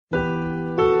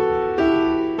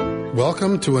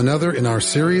Welcome to another in our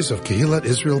series of Kehillat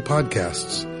Israel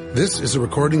podcasts. This is a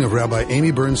recording of Rabbi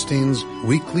Amy Bernstein's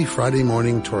weekly Friday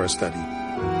morning Torah study.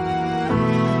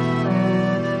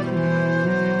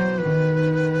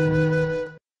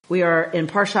 We are in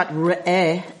Parshat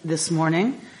Re'eh this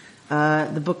morning,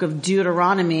 the book of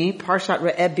Deuteronomy. Parshat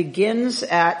Re'eh begins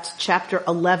at chapter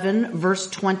 11, verse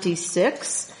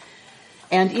 26.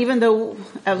 And even though,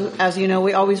 as you know,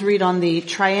 we always read on the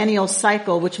triennial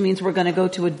cycle, which means we're going to go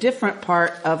to a different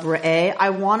part of Re'eh,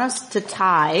 I want us to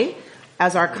tie,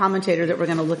 as our commentator that we're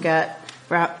going to look at,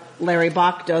 Larry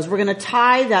Bach does, we're going to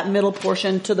tie that middle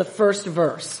portion to the first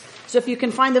verse. So if you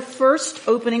can find the first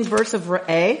opening verse of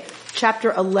Re'eh,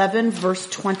 chapter 11, verse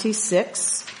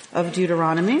 26 of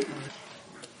Deuteronomy.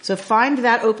 So find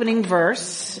that opening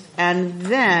verse, and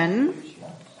then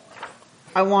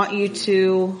I want you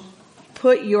to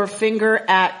put your finger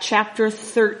at chapter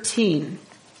 13.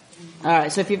 All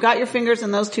right, so if you've got your fingers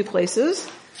in those two places,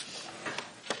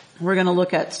 we're going to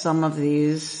look at some of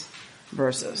these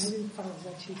verses.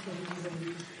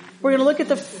 We're going to look at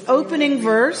the opening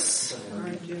verse,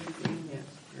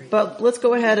 but let's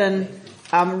go ahead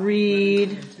and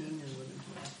read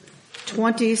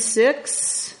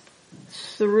 26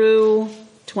 through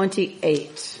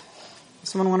 28.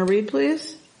 Someone want to read,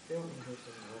 please?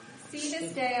 See,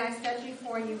 this day I set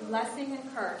before you blessing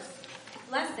and curse.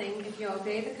 Blessing if you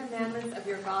obey the commandments of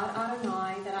your God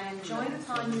Adonai that I enjoin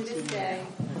upon you this day,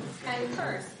 and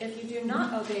curse if you do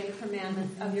not obey the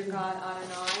commandments of your God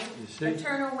Adonai, but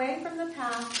turn away from the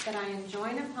path that I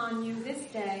enjoin upon you this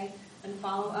day, and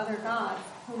follow other gods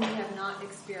whom you have not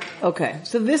experienced. Okay,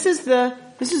 so this is the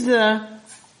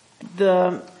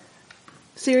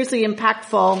seriously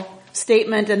impactful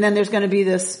statement, and then there's going to be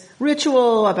this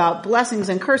ritual about blessings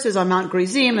and curses on Mount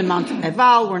Gerizim and Mount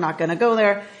Ebal. We're not going to go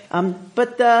there.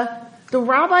 But the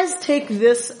rabbis take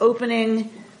this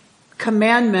opening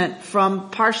commandment from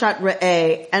Parshat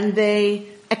Re'eh and they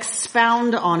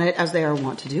expound on it, as they are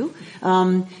wont to do,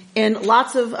 in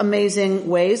lots of amazing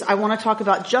ways. I want to talk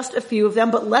about just a few of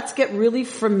them, but let's get really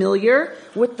familiar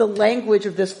with the language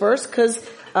of this verse, because,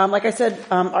 like I said,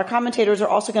 our commentators are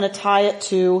also going to tie it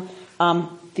to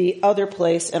the other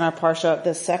place in our parsha,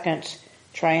 the second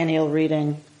triennial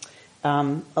reading,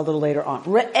 a little later on.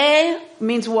 Re'eh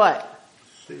means what?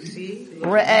 See.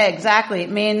 Re'eh, exactly. It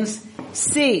means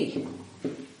see.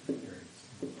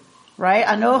 Right?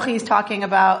 Anochi is talking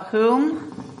about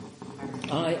whom?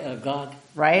 I, God.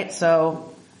 Right?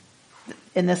 So,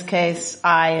 in this case,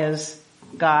 I is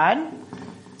God.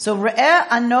 So, Re'eh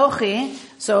Anochi,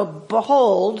 so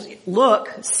behold, look,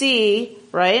 see,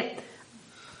 right?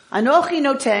 Anochi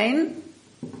noten.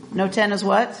 Noten is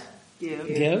what?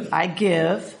 Give. I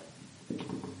give.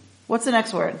 What's the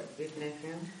next word?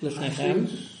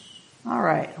 Lifnechem. All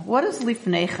right. What is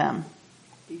lifnechem?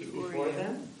 Before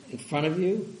them. In front of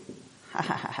you. In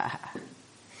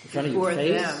front of your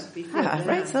face.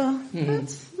 Right, so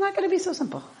it's not going to be so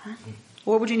simple.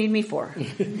 What would you need me for?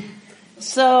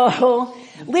 So,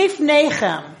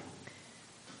 lifnechem.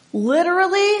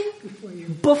 Literally,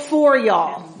 before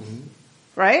y'all.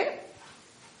 Right?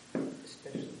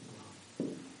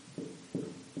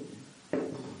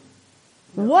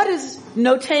 What is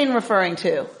notain referring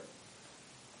to?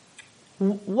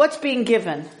 What's being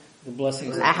given? The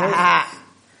blessings of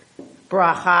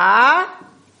Bracha,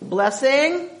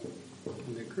 blessing.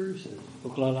 And the curses.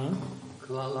 Uklala.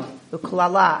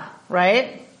 Uklala,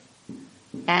 right?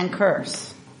 And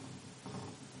curse.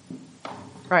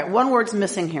 Right, one word's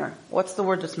missing here. What's the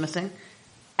word that's missing?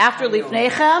 After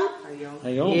lifnechem,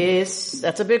 yes,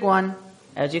 that's a big one,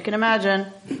 as you can imagine.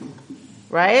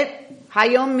 Right?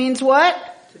 Hayom means what?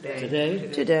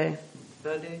 Today.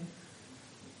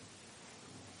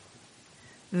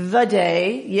 The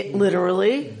day,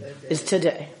 literally, is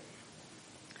today.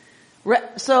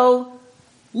 So,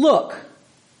 look,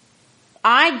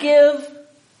 I give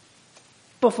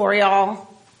before y'all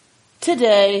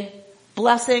today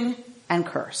blessing and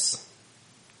curse.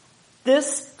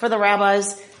 This, for the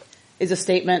rabbis, is a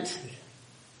statement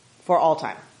for all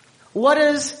time. What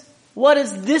does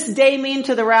this day mean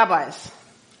to the rabbis?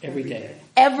 Every day.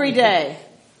 Every day.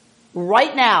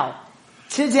 Right now.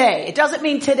 Today. It doesn't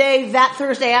mean today, that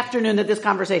Thursday afternoon that this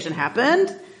conversation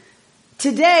happened.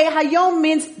 Today, Hayom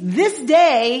means this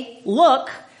day,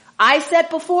 look, I set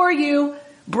before you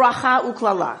bracha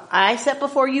uklala. I set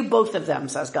before you both of them,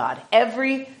 says God.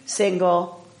 Every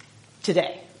single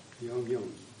today.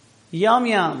 Yom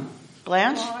yom.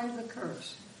 Blanche? Why the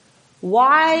curse?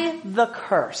 Why the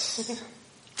curse?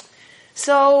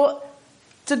 So,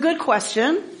 it's a good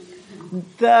question.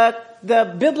 The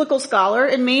biblical scholar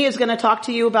in me is going to talk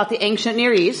to you about the ancient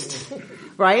Near East,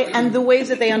 right? And the ways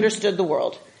that they understood the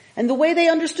world. And the way they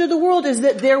understood the world is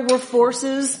that there were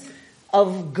forces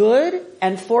of good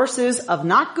and forces of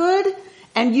not good,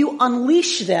 and you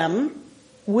unleash them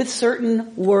with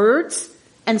certain words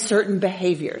and certain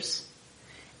behaviors.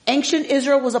 Ancient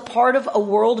Israel was a part of a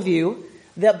worldview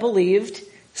that believed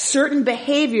certain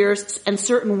behaviors and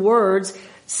certain words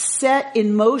set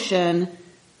in motion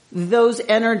those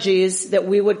energies that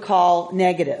we would call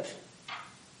negative.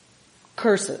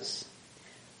 Curses.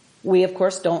 We, of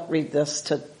course, don't read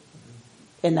this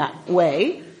in that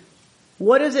way.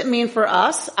 What does it mean for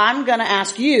us? I'm going to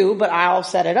ask you, but I'll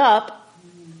set it up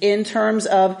in terms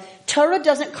of Torah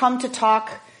doesn't come to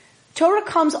talk. Torah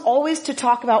comes always to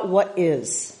talk about what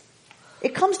is.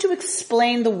 It comes to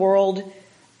explain the world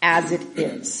as it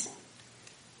is.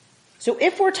 So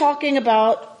if we're talking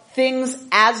about things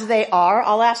as they are,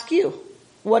 I'll ask you,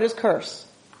 what is curse?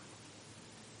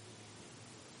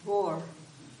 War.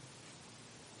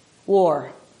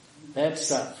 War. Bad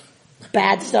stuff.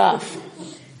 Bad stuff.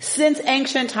 Since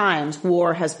ancient times,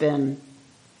 war has been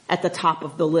at the top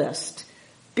of the list.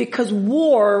 Because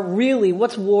war really,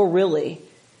 what's war really?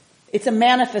 It's a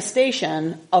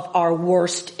manifestation of our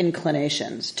worst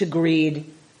inclinations. To greed,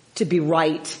 to be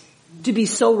right, to be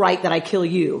so right that I kill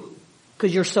you,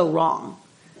 because you're so wrong.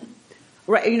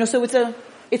 Right? So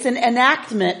it's an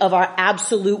enactment of our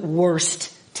absolute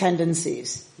worst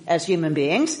tendencies as human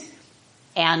beings.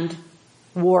 And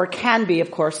war can be,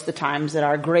 of course, the times that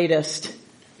our greatest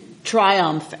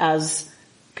triumph as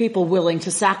people willing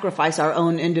to sacrifice our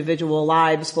own individual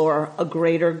lives for a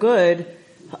greater good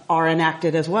are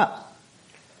enacted as well.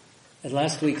 At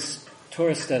last week's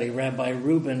Torah study, Rabbi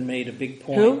Rubin made a big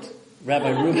point. Who? Rabbi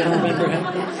Rubin, remember him?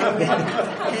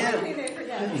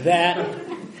 That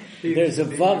there's a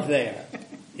vav there.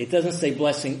 It doesn't say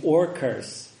blessing or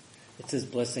curse. It says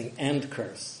blessing and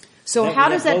curse. So how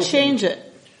does that change it?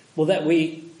 Well,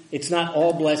 it's not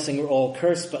all blessing or all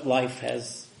curse, but life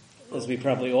has, as we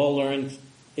probably all learned,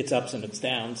 its ups and its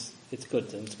downs, its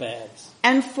goods and its bads.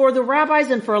 And for the rabbis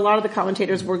and for a lot of the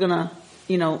commentators we're going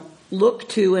to, look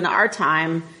to in our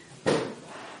time,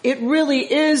 it really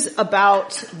is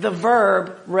about the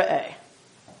verb re'eh.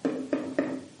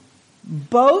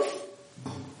 Both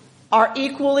are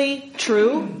equally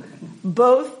true.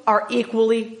 Both are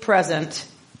equally present.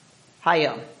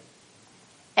 Hayom.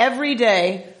 Every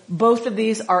day, both of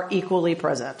these are equally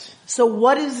present. So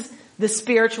what is the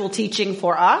spiritual teaching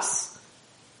for us?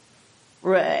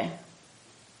 Re'eh.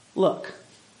 Look.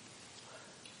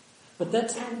 But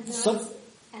that's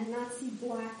and not see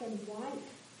black and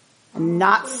white.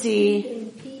 Not see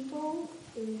in people,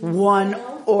 in one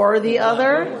or the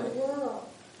other. world.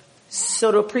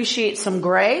 So to appreciate some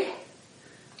gray.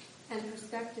 And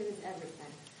perspective is everything.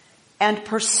 And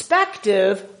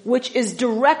perspective, which is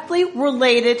directly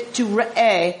related to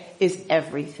re'eh, is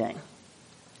everything.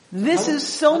 This is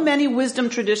so many wisdom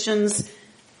traditions'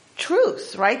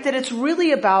 truth, right? That it's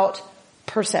really about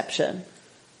perception.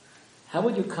 How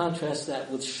would you contrast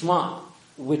that with Shema,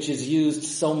 which is used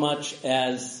so much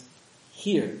as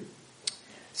here?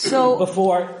 So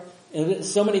before,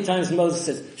 so many times Moses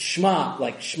says Shema,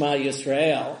 like Shema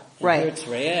Yisrael. And right. Here it's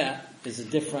Re'eh is a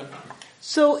different.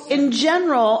 So in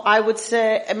general, I would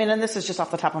say, and this is just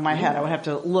off the top of my head, I would have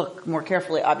to look more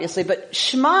carefully, obviously, but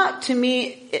Shema to me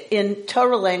in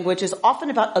Torah language is often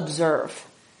about observe.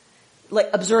 Like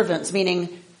observance, meaning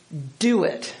do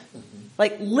it.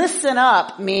 Like listen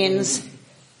up means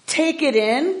take it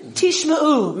in.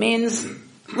 Tishma'u means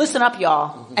listen up,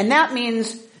 y'all. And that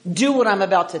means do what I'm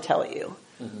about to tell you.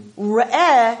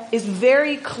 Re'eh is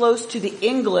very close to the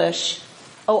English,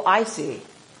 oh, I see.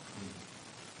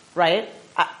 Right?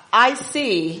 I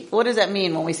see. What does that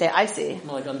mean when we say I see?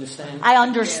 Like understand. I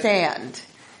understand.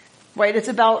 Right? It's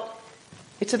about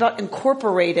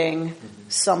incorporating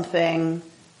something,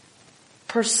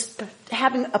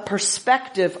 having a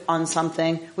perspective on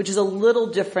something, which is a little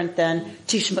different than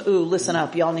tishma'u, listen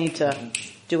up, y'all need to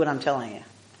do what I'm telling you.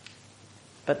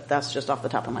 But that's just off the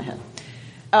top of my head.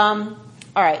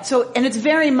 Alright, and it's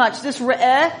very much, this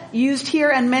re'eh used here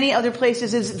and many other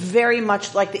places is very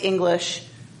much like the English,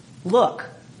 look,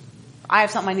 I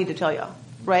have something I need to tell y'all.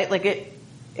 Right? Like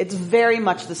it's very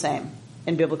much the same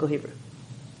in biblical Hebrew.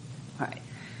 Alright.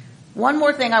 One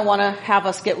more thing I want to have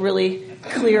us get really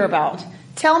clear about.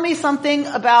 Tell me something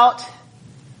about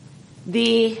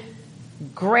the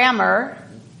grammar.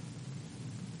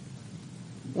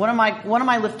 What am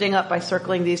I lifting up by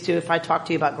circling these two if I talk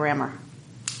to you about grammar?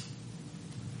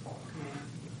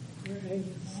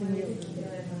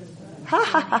 Ha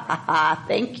ha ha ha ha.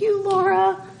 Thank you,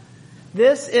 Laura.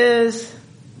 This is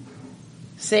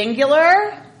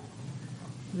singular.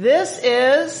 This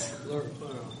is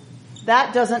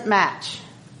That doesn't match.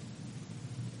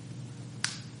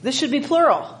 This should be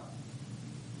plural.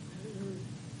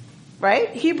 Right?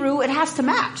 Hebrew, it has to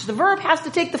match. The verb has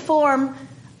to take the form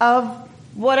of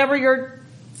whatever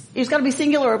it's got to be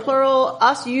singular or plural,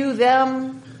 us, you,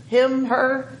 them, him,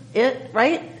 her, it,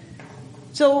 right?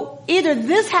 So either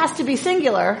this has to be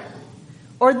singular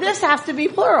or this has to be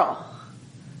plural.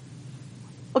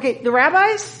 Okay, the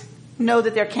rabbis know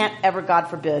that there can't ever, God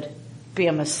forbid, be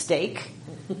a mistake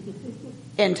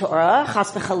in Torah,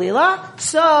 chas v'chalila.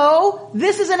 So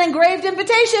this is an engraved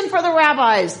invitation for the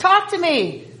rabbis. Talk to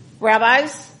me,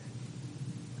 rabbis.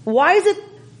 Why is it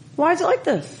like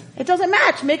this? It doesn't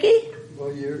match, Mickey.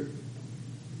 Well, you're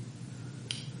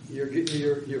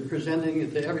presenting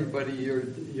it to everybody.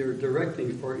 You're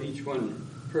directing for each one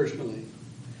personally.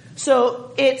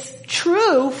 So it's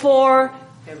true for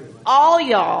all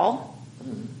y'all,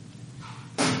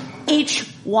 each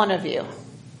one of you.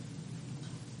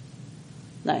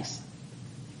 Nice.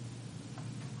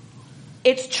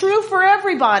 It's true for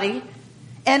everybody,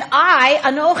 and I,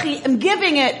 Anochi, am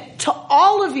giving it to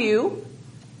all of you.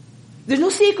 There's no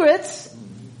secrets.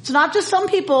 It's not just some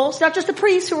people. It's not just the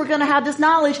priests who are going to have this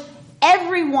knowledge.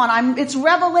 Everyone. It's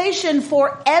revelation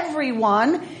for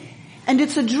everyone, and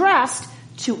it's addressed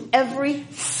to every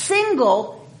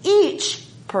single, each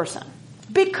person.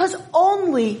 Because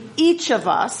only each of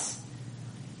us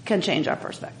can change our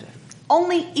perspective.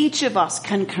 Only each of us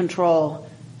can control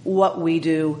what we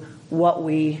do, what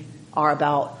we are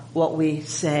about, what we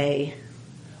say,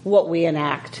 what we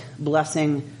enact,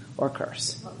 blessing or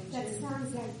curse. That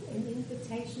sounds like an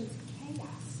invitation to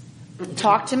chaos.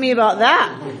 Talk to me about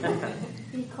that.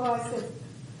 Because if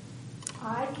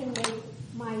I can make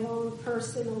my own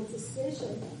personal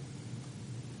decision,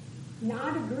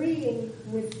 not agreeing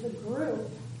with the group,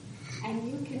 and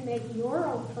you can make your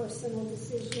own personal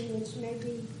decision, which may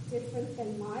be different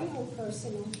than my own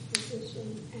personal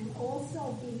decision, and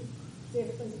also be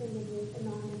different than the group, and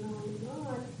on and on and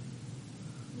on.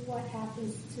 What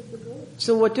happens to the group?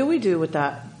 So what do we do with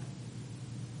that?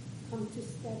 Come to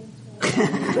study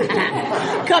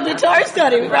Torah. Come to Torah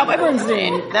study with Rabbi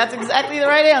Bernstein. That's exactly the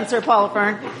right answer, Paula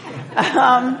Fern.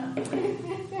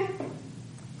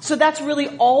 So that's really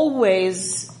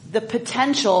always the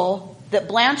potential that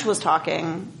Blanche was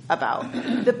talking about.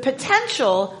 The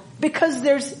potential, because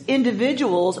there's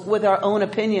individuals with our own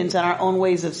opinions and our own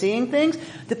ways of seeing things,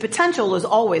 the potential is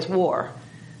always war.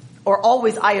 Or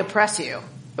always I oppress you.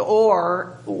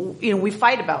 Or, we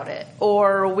fight about it.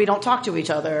 Or we don't talk to each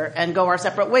other and go our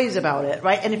separate ways about it,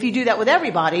 right? And if you do that with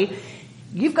everybody,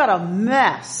 you've got a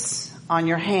mess on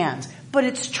your hands. But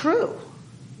it's true.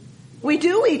 We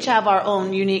do each have our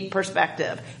own unique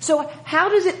perspective. So how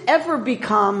does it ever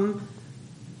become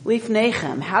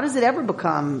lifnechem? How does it ever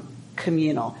become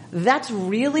communal? That's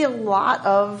really a lot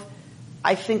of,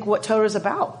 I think, what Torah is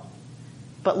about.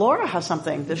 But Laura has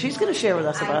something that she's going to share with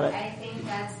us about it. I think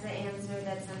that's the answer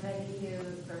that somebody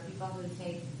for people who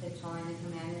take the Torah and the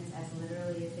commandments as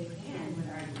literally as they can would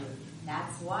argue.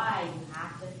 That's why you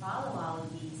have to follow all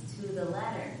of these to the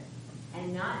letter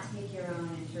and not take your own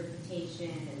interpretation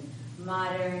and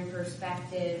modern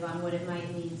perspective on what it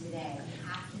might mean today. You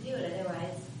have to do it,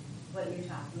 otherwise what you're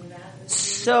talking about.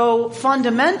 So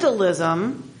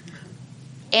fundamentalism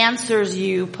answers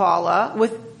you, Paula,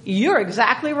 with you're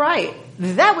exactly right.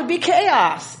 That would be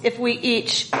chaos if we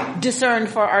each discerned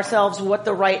for ourselves what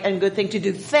the right and good thing to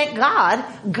do. Thank God,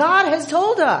 God has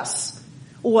told us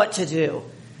what to do.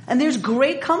 And there's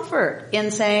great comfort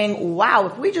in saying, wow,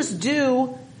 if we just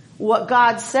do what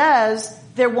God says,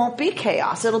 there won't be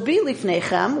chaos. It'll be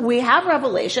lifnechem. We have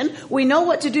revelation. We know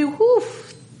what to do. Whew,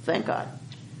 thank God.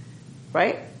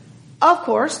 Right? Of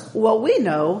course, what we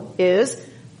know is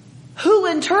who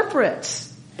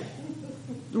interprets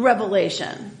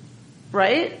revelation.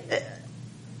 Right?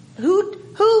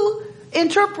 Who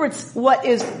interprets what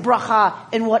is bracha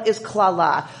and what is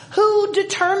klala? Who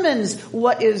determines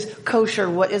what is kosher,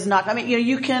 what is not? I mean,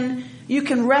 you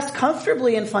can rest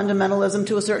comfortably in fundamentalism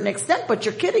to a certain extent, but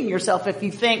you're kidding yourself if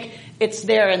you think it's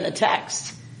there in the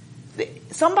text.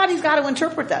 Somebody's got to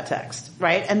interpret that text,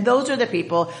 right? And those are the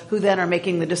people who then are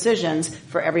making the decisions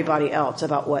for everybody else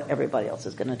about what everybody else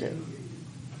is going to do.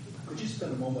 Could you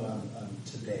spend a moment on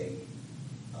today?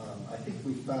 I think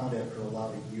we found after a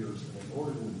lot of years that in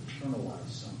order to internalize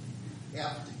something, you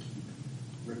have to keep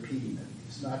repeating it.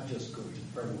 It's not just good to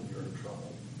pray when you're in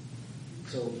trouble.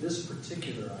 So this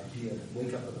particular idea that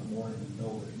wake up in the morning and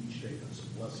know that each day there's a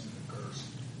blessing and a curse,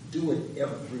 do it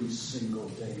every single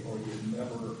day or you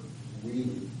never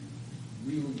really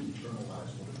internalize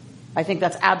what it means. I think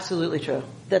that's absolutely true.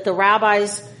 That the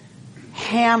rabbis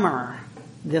hammer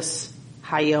this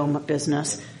Hayom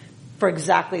business for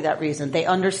exactly that reason. They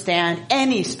understand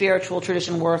any spiritual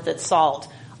tradition worth its salt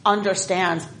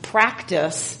understands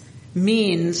practice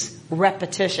means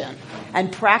repetition.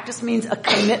 And practice means a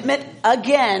commitment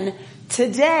again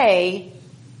today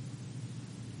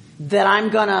that I'm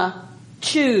going to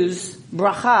choose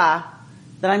bracha,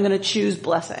 that I'm going to choose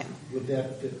blessing. Would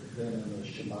that fit then in the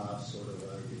Shema sort of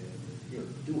idea? Here,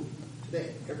 do it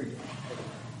today, every day.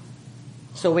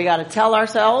 So we got to tell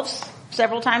ourselves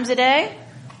several times a day,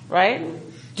 right?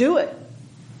 Do it.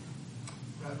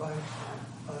 Rabbi,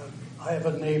 I have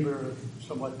a neighbor of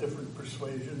somewhat different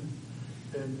persuasion,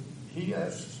 and he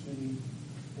asks me,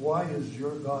 why is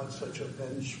your God such a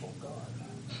vengeful God?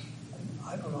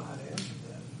 I don't know how to answer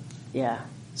that. Yeah.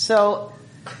 So,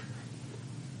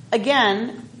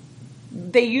 again,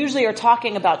 they usually are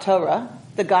talking about Torah,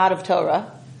 the God of Torah,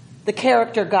 the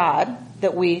character God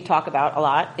that we talk about a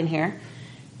lot in here.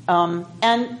 And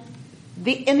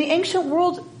in the ancient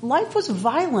world, life was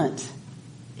violent.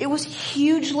 It was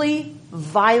hugely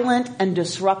violent and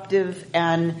disruptive,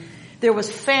 and there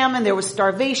was famine, there was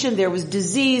starvation, there was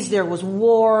disease, there was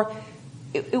war.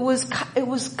 It was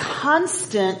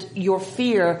constant, your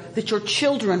fear that your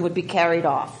children would be carried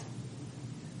off.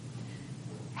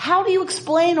 How do you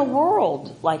explain a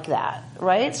world like that,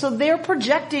 right? So they're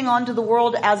projecting onto the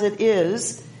world as it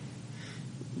is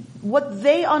what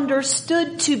they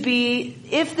understood to be,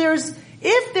 if there's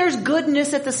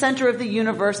goodness at the center of the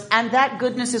universe, and that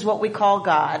goodness is what we call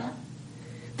God,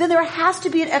 then there has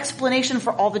to be an explanation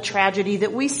for all the tragedy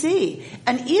that we see.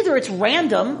 And either it's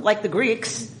random, like the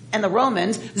Greeks and the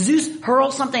Romans, Zeus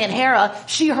hurls something at Hera,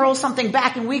 she hurls something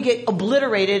back, and we get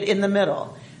obliterated in the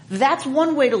middle. That's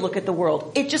one way to look at the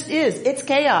world. It just is. It's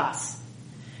chaos.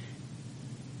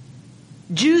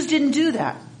 Jews didn't do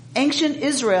that. Ancient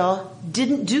Israel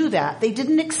didn't do that. They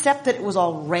didn't accept that it was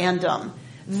all random.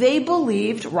 They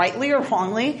believed, rightly or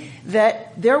wrongly,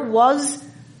 that there was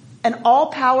an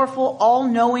all-powerful,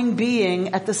 all-knowing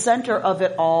being at the center of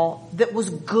it all that was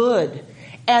good.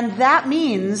 And that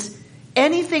means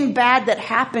anything bad that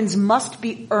happens must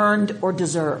be earned or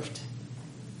deserved.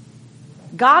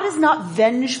 God is not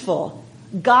vengeful.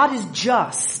 God is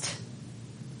just.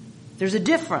 There's a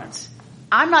difference.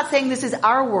 I'm not saying this is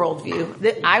our worldview,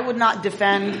 that I would not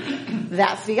defend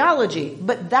that theology,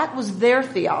 but that was their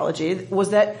theology,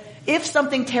 was that if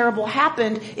something terrible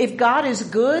happened, if God is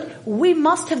good, we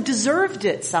must have deserved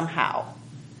it somehow.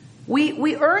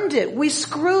 We earned it. We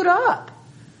screwed up.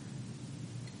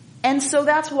 And so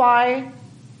that's why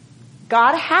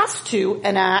God has to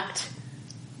enact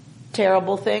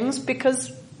terrible things,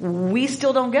 because we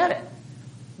still don't get it.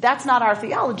 That's not our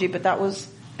theology, but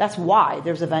that's why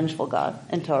there's a vengeful God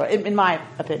in Torah, in my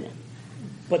opinion.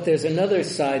 But there's another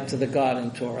side to the God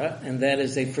in Torah, and that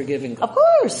is a forgiving God. Of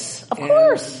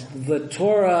course. The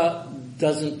Torah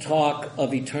doesn't talk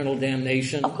of eternal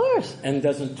damnation. Of course. And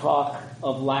doesn't talk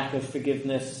of lack of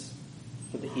forgiveness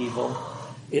for the evil.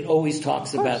 It always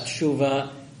talks about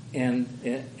tshuva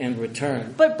and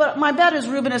return. But my bet is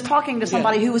Reuben is talking to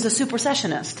somebody who was a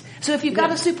supersessionist. So if you've got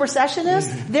a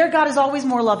supersessionist, their God is always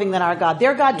more loving than our God.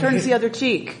 Their God turns the other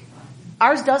cheek.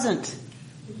 Ours doesn't.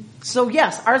 So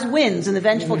yes, ours wins in the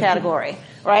vengeful category,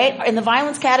 right? In the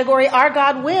violence category, our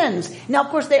God wins. Now, of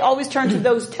course, they always turn to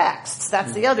those texts.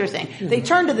 That's the other thing. They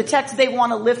turn to the text they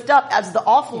want to lift up as the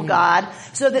awful God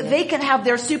so that they can have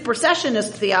their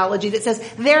supersessionist theology that says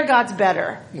their God's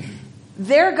better.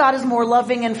 Their God is more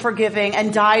loving and forgiving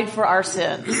and died for our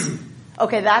sins.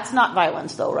 Okay, that's not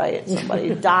violence though, right?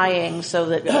 Somebody dying so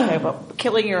that, okay, but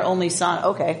killing your only son,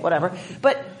 okay, whatever.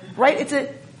 But, right,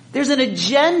 there's an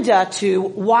agenda to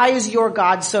why is your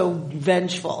God so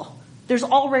vengeful? There's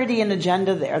already an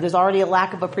agenda there. There's already a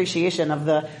lack of appreciation of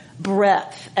the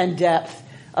breadth and depth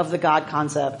of the God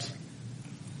concept,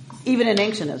 even in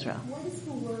ancient Israel. What does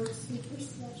the word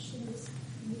supersessionist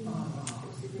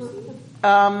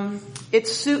mean?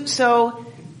 So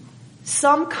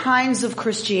some kinds of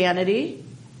Christianity,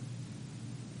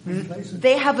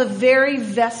 they have a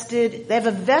vested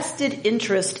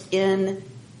interest in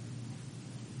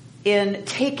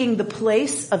taking the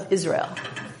place of Israel.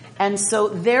 And so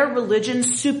their religion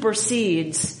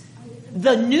supersedes,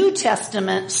 the New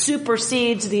Testament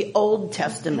supersedes the Old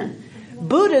Testament.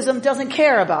 Buddhism doesn't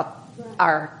care about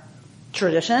our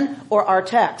tradition or our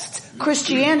texts.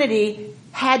 Christianity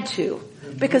had to,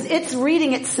 because it's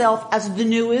reading itself as the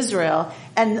new Israel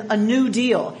and a new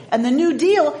deal. And the new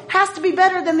deal has to be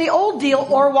better than the old deal,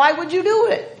 or why would you do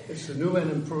it? It's the new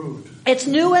and improved. It's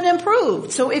new and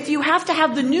improved. So if you have to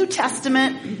have the New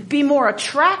Testament be more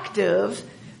attractive,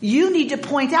 you need to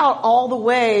point out all the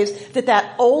ways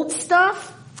that old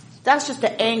stuff, that's just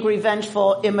an angry,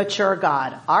 vengeful, immature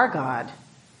God. Our God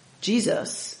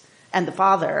Jesus and the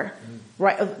Father,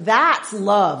 right? That's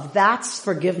love. That's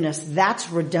forgiveness. That's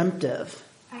redemptive.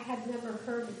 I had never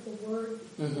heard of the word,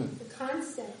 the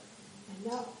concept. I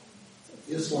know.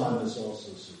 Islam is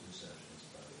also supersessionist,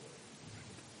 by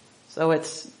the way.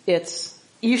 So it's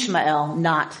Ishmael,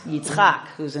 not Yitzchak,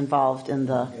 who's involved in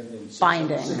the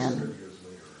binding. 600 years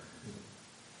later.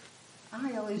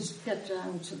 I always get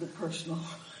down to the personal.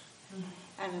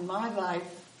 And in my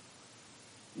life,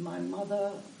 my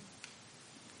mother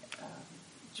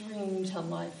dreamed her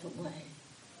life away.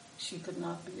 She could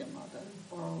not be a mother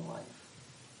or a wife.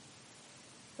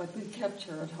 But we kept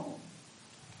her at home.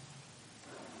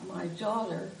 My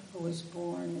daughter, who was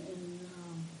born in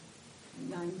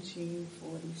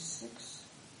 1946,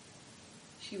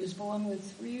 she was born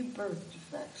with 3 birth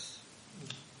defects.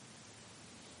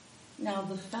 Now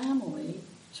the family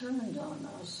turned on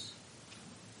us.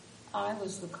 I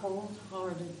was the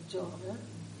cold-hearted daughter,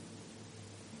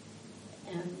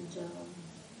 and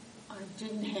I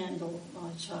didn't handle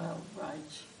my child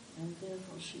right, and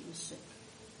therefore she was sick.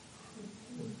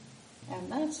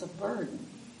 And that's a burden.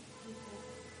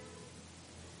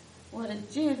 What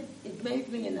it did, it made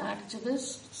me an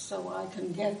activist so I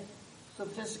can get the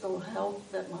physical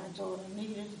health that my daughter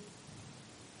needed.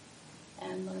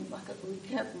 And we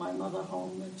kept my mother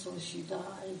home until she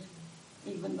died,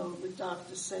 even though the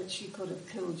doctor said she could have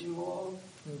killed you all.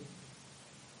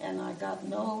 And I got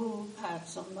no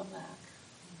pats on the back.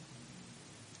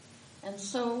 And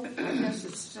so I guess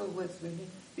it's still with me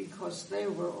because they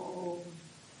were all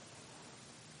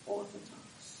Orthodox.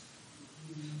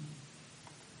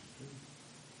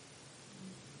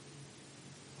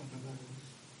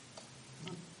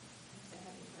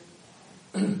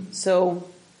 So,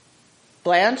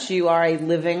 Blanche, you are a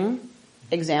living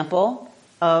example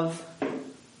of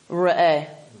Re'eh.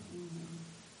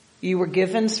 You were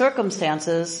given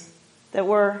circumstances that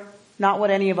were not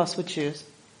what any of us would choose.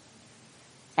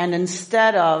 And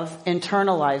instead of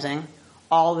internalizing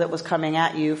all that was coming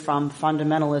at you from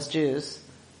fundamentalist Jews,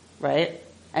 right,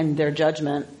 and their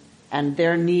judgment and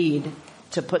their need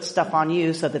to put stuff on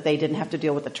you so that they didn't have to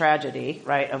deal with the tragedy,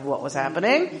 right, of what was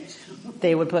happening,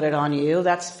 they would put it on you.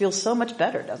 That feels so much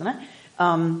better, doesn't it?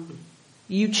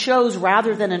 You chose,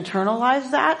 rather than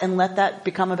internalize that and let that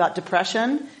become about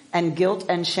depression and guilt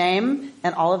and shame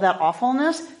and all of that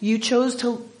awfulness, you chose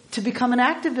to become an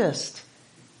activist.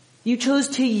 You chose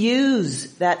to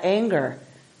use that anger,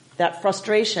 that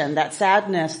frustration, that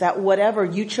sadness, that whatever.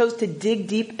 You chose to dig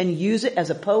deep and use it as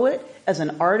a poet, as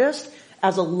an artist,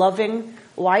 as a loving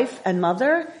wife and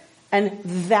mother. And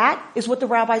that is what the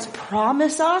rabbis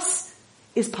promise us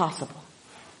is possible.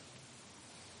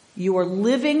 You are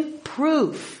living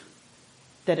proof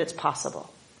that it's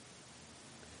possible.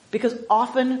 Because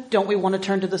often, don't we want to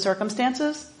turn to the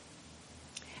circumstances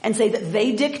and say that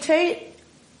they dictate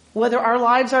whether our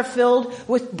lives are filled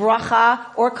with bracha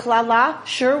or klala?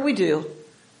 Sure we do.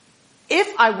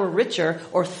 If I were richer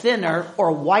or thinner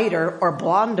or whiter or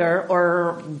blonder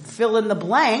or fill in the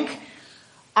blank,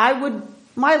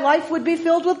 my life would be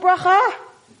filled with bracha.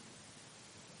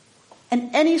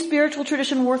 And any spiritual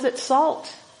tradition worth its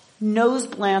salt knows,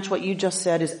 Blanche, what you just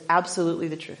said is absolutely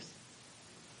the truth.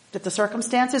 That the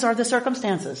circumstances are the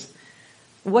circumstances.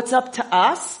 What's up to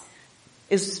us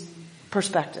is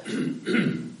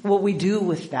perspective. What we do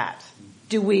with that.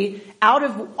 Do we, out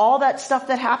of all that stuff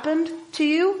that happened to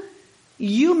you,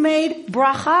 you made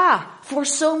bracha for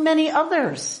so many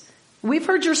others. We've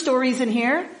heard your stories in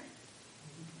here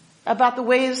about the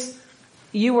ways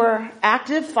you were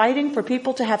active fighting for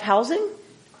people to have housing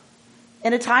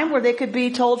in a time where they could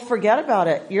be told, forget about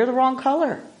it. You're the wrong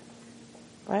color.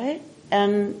 Right?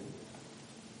 And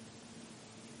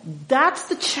that's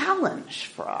the challenge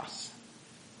for us.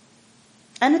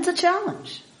 And it's a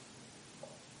challenge.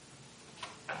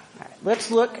 All right,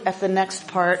 let's look at the next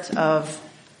part of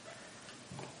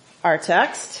our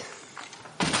text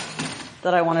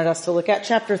that I wanted us to look at,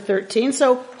 chapter 13.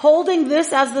 So holding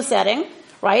this as the setting,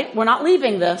 right? We're not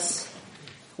leaving this.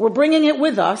 We're bringing it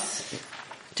with us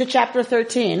to chapter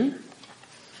 13.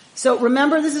 So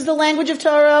remember, this is the language of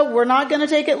Torah. We're not going to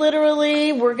take it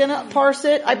literally. We're going to parse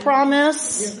it, I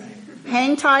promise.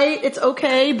 Hang tight. It's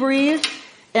okay. Breathe.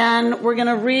 And we're going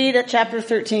to read at chapter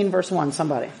 13, verse 1.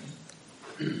 Somebody.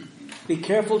 Be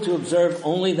careful to observe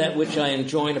only that which I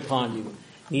enjoin upon you.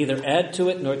 Neither add to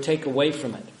it nor take away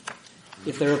from it.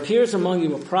 If there appears among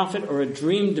you a prophet or a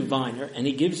dream diviner, and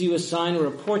he gives you a sign or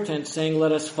a portent, saying,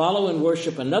 let us follow and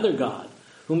worship another God,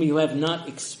 whom you have not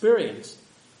experienced,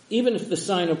 even if the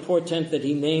sign or portent that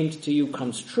he named to you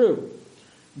comes true,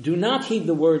 do not heed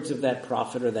the words of that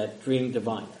prophet or that dream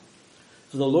diviner.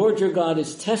 For the Lord your God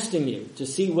is testing you to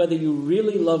see whether you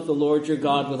really love the Lord your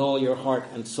God with all your heart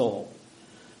and soul.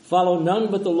 Follow none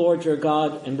but the Lord your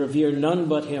God and revere none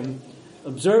but him.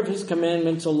 Observe his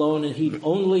commandments alone and heed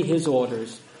only his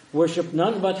orders. Worship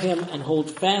none but him and hold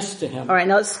fast to him. All right,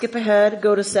 now let's skip ahead.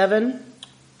 Go to 7.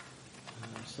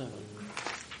 7.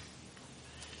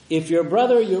 If your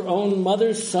brother, your own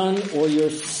mother's son, or your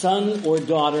son or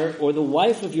daughter, or the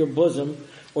wife of your bosom,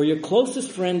 or your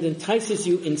closest friend entices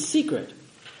you in secret,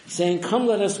 saying, come,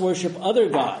 let us worship other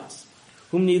gods,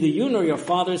 whom neither you nor your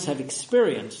fathers have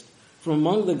experienced, from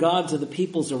among the gods of the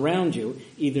peoples around you,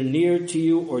 either near to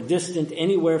you or distant,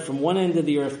 anywhere from one end of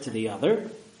the earth to the other,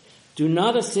 do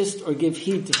not assist or give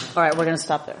heed to him. All right, we're going to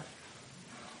stop there.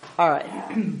 All right.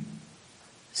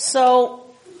 So,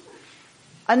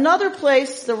 another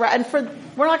place, we're not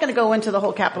going to go into the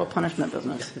whole capital punishment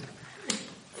business.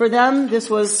 For them,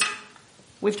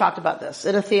 we've talked about this.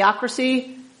 In a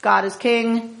theocracy, God is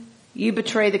king. You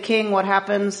betray the king, what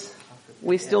happens?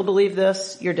 We still believe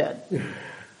this, you're dead.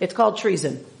 It's called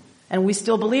treason. And we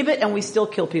still believe it, and we still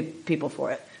kill people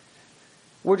for it.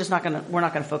 We're not going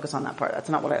to focus on that part. That's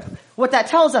not what that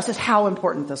tells us is how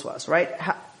important this was, right?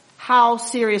 How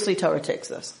seriously Torah takes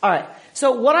this. All right.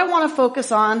 So what I want to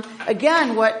focus on,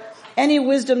 again, what any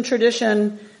wisdom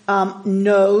tradition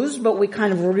knows, but we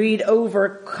kind of read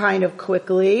over kind of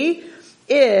quickly,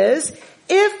 is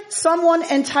if someone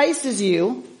entices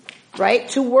you, right,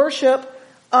 to worship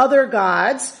other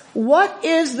gods, what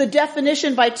is the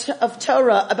definition of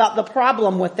Torah about the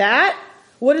problem with that?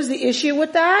 What is the issue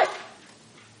with that?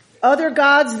 Other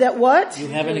gods that what? You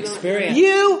haven't experienced.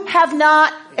 You have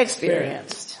not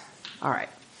experienced. All right.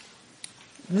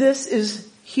 This is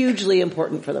hugely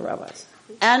important for the rabbis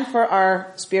and for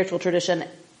our spiritual tradition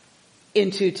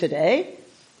into today.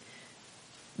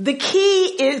 The key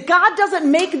is God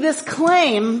doesn't make this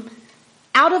claim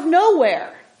out of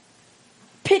nowhere.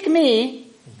 Pick me,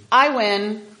 I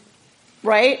win,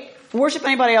 right? Worship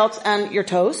anybody else and you're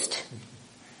toast.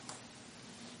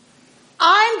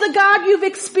 I'm the God you've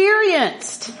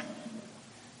experienced.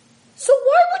 So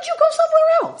why would you go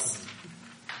somewhere else?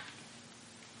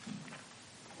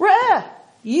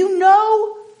 You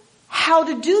know how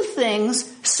to do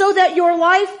things so that your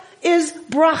life is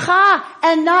bracha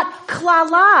and not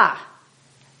klala.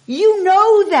 You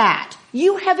know that.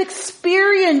 You have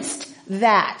experienced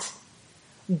that.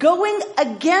 Going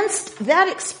against that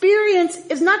experience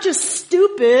is not just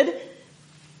stupid,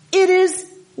 it is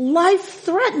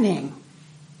life-threatening.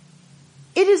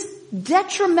 It is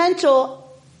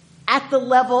detrimental at the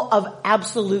level of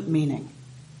absolute meaning.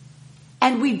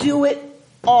 And we do it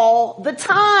all the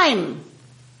time.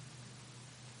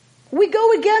 We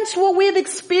go against what we have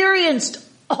experienced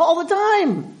all the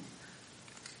time.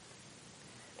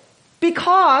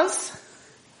 Because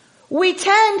we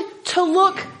tend to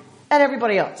look at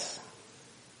everybody else.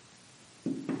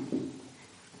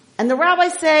 And the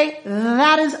rabbis say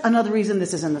that is another reason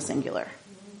this is in the singular.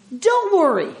 Don't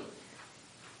worry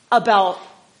about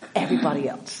everybody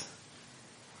else.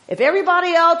 If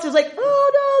everybody else is like,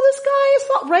 oh no, this guy is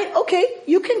not right. Okay,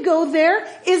 you can go there.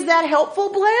 Is that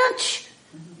helpful, Blanche?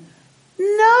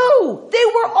 No, they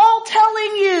were all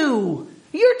telling you,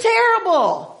 you're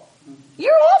terrible.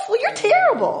 You're awful. You're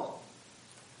terrible.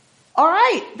 All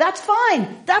right, that's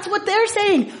fine. That's what they're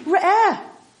saying.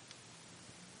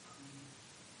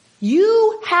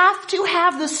 You have to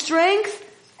have the strength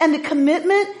and the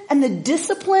commitment and the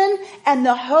discipline and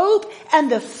the hope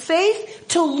and the faith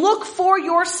to look for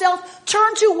yourself.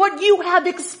 Turn to what you have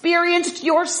experienced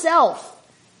yourself.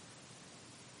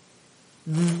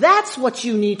 That's what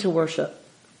you need to worship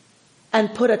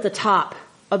and put at the top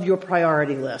of your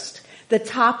priority list. The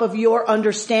top of your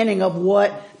understanding of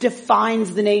what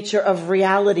defines the nature of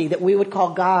reality that we would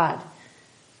call God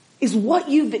is what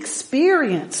you've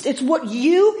experienced. It's what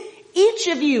each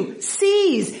of you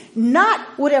sees, not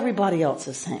what everybody else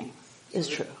is saying is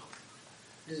true.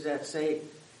 Does that say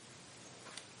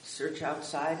search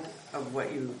outside of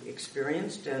what you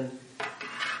experienced and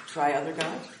try other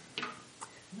gods?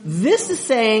 This is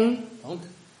saying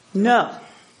no.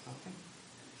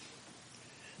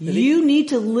 You need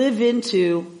to live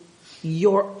into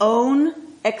your own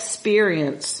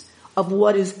experience of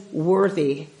what is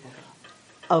worthy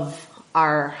of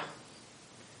our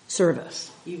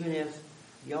service. Even if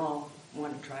y'all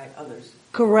want to try others.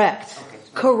 Correct. Okay,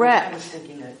 so correct. I was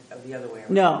thinking of the other way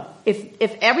around. No.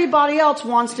 If everybody else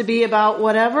wants to be about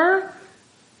whatever,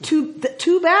 too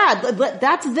bad.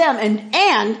 That's them.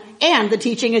 And the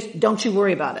teaching is don't you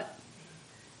worry about it.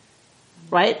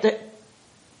 Right?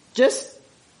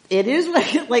 It is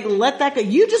like let that go.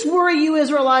 You just worry, you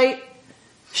Israelite,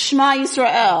 Shema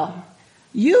Yisrael.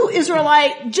 You,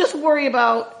 Israelite, just worry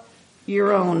about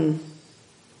your own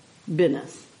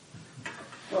business.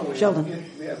 Well, Sheldon.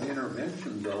 We have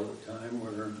interventions all the time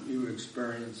where you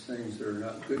experience things that are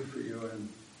not good for you and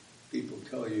people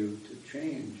tell you to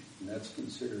change, and that's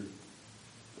considered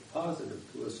a positive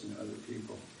to listen to other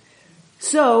people.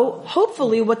 So,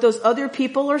 hopefully what those other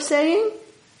people are saying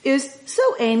is, so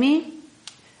Amy,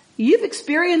 you've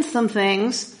experienced some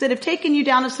things that have taken you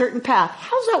down a certain path.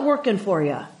 How's that working for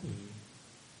you?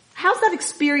 How's that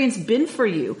experience been for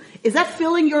you? Is that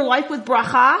filling your life with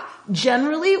bracha?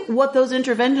 Generally, what those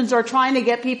interventions are trying to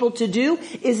get people to do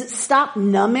is stop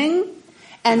numbing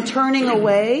and turning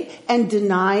away and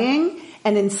denying,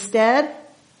 and instead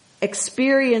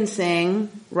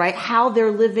experiencing, right, how they're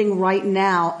living right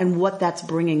now and what that's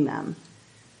bringing them.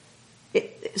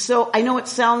 So I know it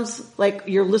sounds like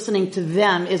you're listening to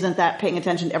them, isn't that paying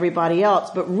attention to everybody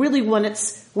else? But really when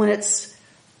it's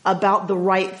about the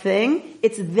right thing,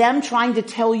 it's them trying to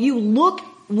tell you, look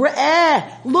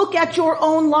at your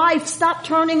own life. Stop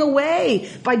turning away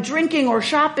by drinking or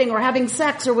shopping or having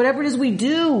sex or whatever it is we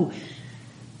do.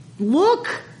 Look,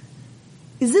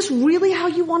 is this really how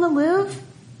you want to live?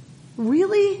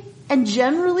 Really? And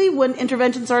generally when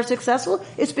interventions are successful,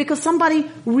 it's because somebody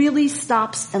really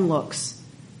stops and looks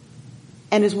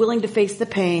and is willing to face the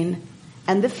pain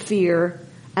and the fear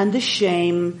and the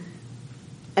shame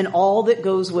and all that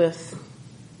goes with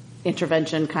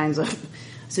intervention kinds of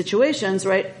situations,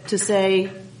 right? To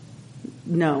say,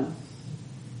 no,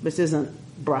 this isn't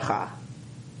bracha.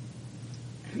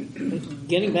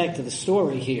 Getting back to the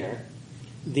story here,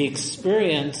 the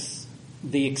experience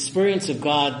of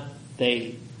God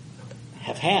they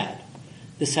have had.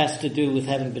 This has to do with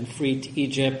having been freed to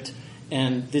Egypt,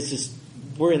 and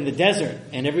we're in the desert,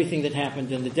 and everything that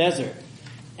happened in the desert.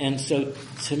 And so,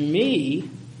 to me,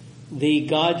 the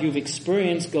God you've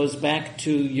experienced goes back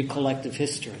to your collective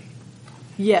history.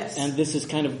 Yes. And this is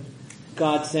kind of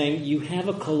God saying, you have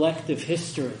a collective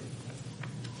history.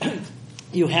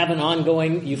 You've had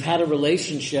a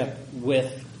relationship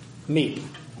with me,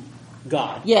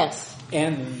 God. Yes.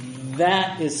 And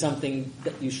that is something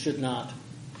that you should not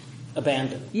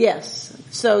abandon. Yes.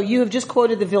 So you have just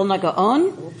quoted the Vilna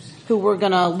Gaon, who we're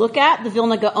going to look at. The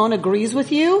Vilna Gaon agrees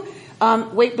with you.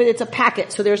 But it's a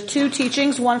packet. So there's two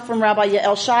teachings, one from Rabbi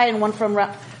Yael Shai and one from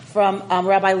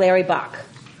Rabbi Larry Bach.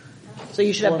 So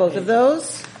you should have both of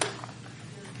those.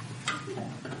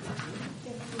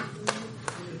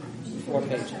 4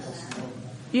 pages.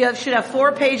 You should have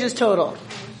 4 pages total.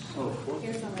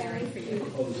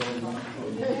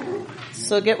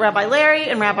 So get Rabbi Larry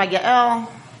and Rabbi Yael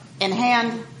in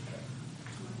hand.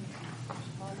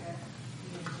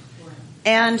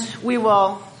 And we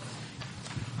will...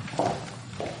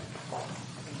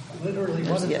 Literally,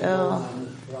 what is it Yael.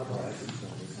 on,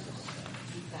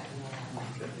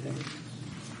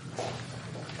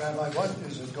 Rabbi, what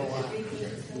is it go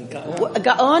on?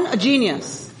 Gaon, a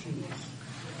genius.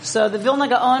 So the Vilna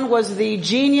Gaon was the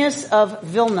genius of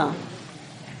Vilna.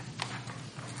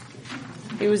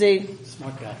 He was a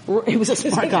smart guy. He was a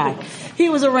smart guy. He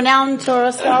was a renowned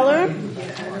Torah scholar.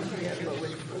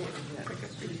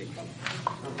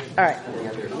 All right.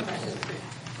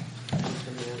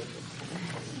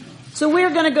 So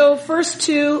we're going to go first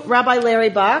to Rabbi Larry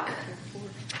Bach.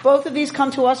 Both of these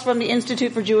come to us from the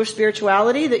Institute for Jewish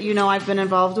Spirituality that you know I've been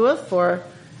involved with for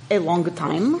a long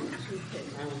time.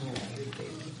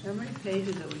 How many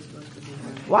pages are we supposed to be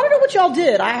on? Well, I don't know what y'all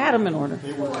did. I had them in order.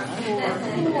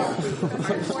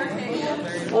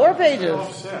 4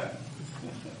 pages.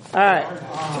 All right.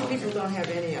 Some people don't have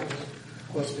any of it.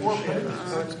 It's 4 pages.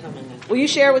 So it's coming in. Will you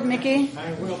share with Mickey?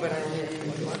 I will, but I don't have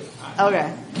any.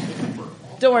 Okay.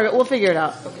 Don't worry, we'll figure it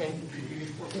out. Okay.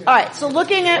 All right, so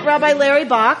looking at Rabbi Larry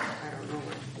Bach. I don't know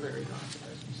what Larry Bach says.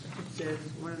 It says,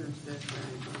 one of them says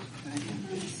Larry Bach.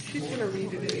 She's going to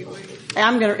read it anyway.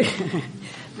 I'm going to...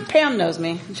 Pam knows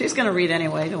me. She's going to read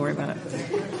anyway. Don't worry about it.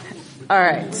 All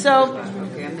right, so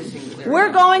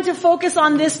we're going to focus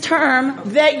on this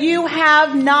term that you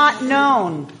have not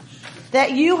known,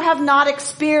 that you have not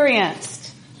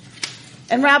experienced.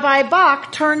 And Rabbi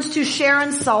Bach turns to Sharon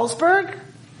Salzberg,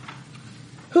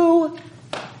 who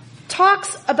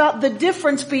talks about the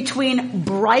difference between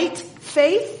bright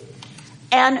faith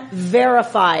and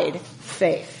verified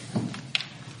faith.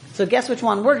 So guess which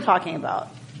one we're talking about,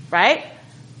 right?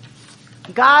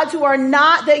 Gods who are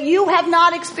not, that you have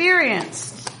not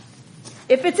experienced.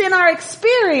 If it's in our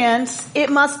experience, it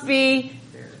must be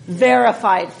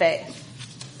verified faith.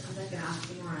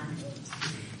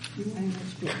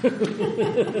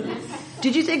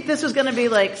 Did you think this was going to be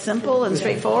like simple and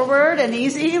straightforward and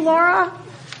easy, Laura?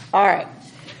 All right.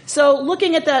 So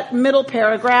looking at that middle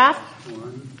paragraph,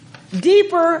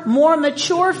 Deeper, more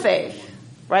mature faith,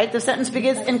 right? The sentence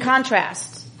begins in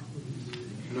contrast.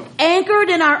 Anchored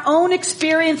in our own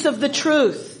experience of the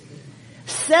truth.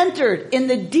 Centered in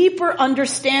the deeper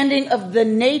understanding of the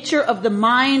nature of the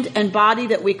mind and body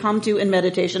that we come to in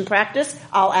meditation practice.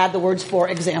 I'll add the words for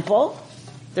example.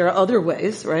 There are other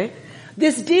ways, right?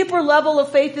 This deeper level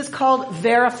of faith is called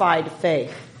verified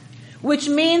faith, which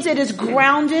means it is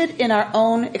grounded in our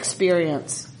own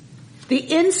experience. The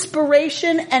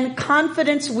inspiration and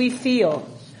confidence we feel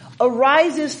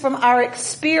arises from our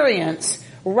experience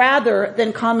rather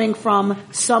than coming from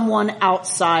someone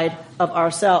outside of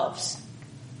ourselves.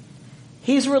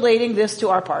 He's relating this to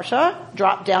our parsha.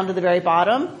 Drop down to the very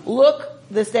bottom. Look,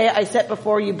 this day I set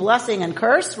before you blessing and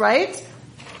curse, right?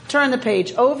 Turn the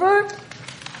page over.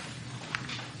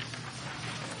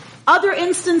 Other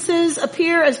instances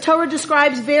appear as Torah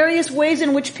describes various ways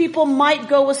in which people might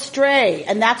go astray.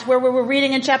 And that's where we were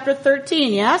reading in chapter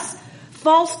 13, yes?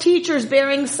 False teachers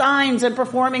bearing signs and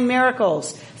performing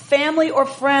miracles. Family or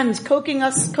friends coaxing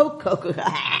us to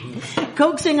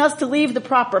leave the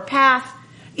proper path.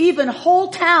 Even whole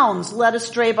towns led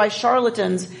astray by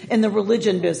charlatans in the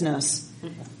religion business.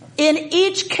 In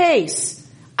each case,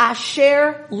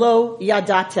 asher lo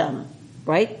yadatem,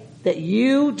 right? That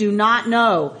you do not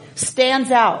know,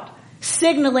 stands out,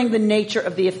 signaling the nature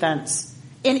of the offense.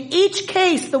 In each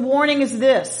case, the warning is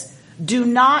this: do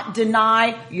not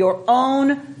deny your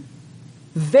own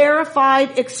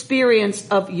verified experience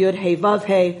of Yud He Vav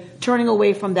He. Turning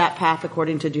away from that path,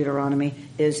 according to Deuteronomy,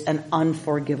 is an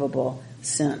unforgivable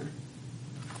sin.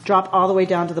 Drop all the way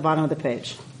down to the bottom of the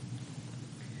page.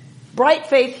 Bright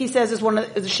faith, he says, is one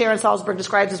of, as Sharon Salzberg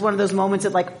describes, is one of those moments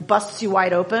that like busts you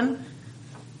wide open.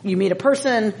 You meet a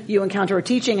person, you encounter a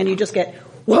teaching, and you just get,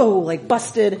 whoa, like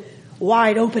busted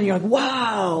wide open. You're like,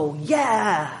 wow,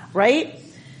 yeah, right?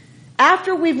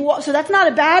 After we've walked, so that's not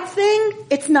a bad thing.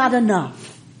 It's not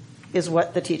enough, is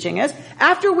what the teaching is.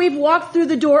 After we've walked through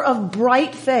the door of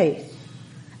bright faith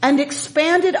and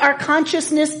expanded our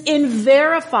consciousness in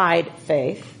verified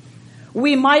faith,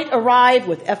 we might arrive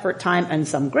with effort, time, and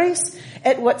some grace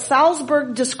at what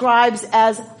Salzberg describes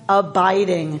as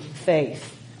abiding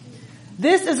faith.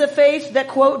 This is a faith that,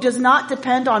 quote, does not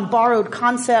depend on borrowed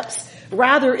concepts.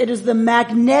 Rather, it is the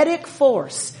magnetic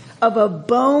force of a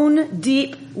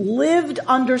bone-deep, lived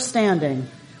understanding,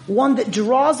 one that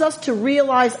draws us to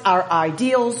realize our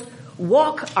ideals,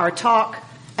 walk our talk,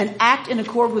 and act in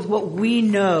accord with what we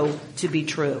know to be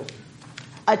true.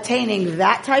 Attaining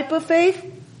that type of faith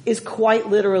is quite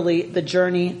literally the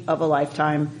journey of a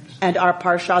lifetime, and our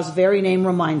parsha's very name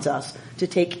reminds us to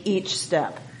take each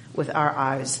step with our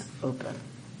eyes open.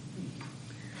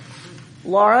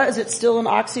 Laura, is it still an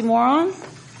oxymoron?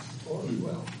 Oh,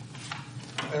 well,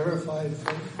 verified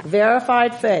faith.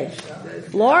 Verified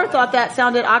faith. Laura thought that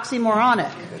sounded oxymoronic.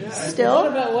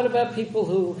 Still? What about people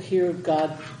who hear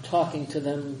God talking to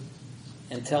them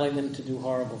and telling them to do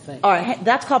horrible things? All right,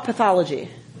 that's called pathology.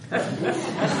 I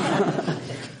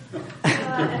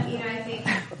think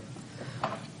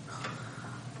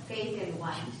faith in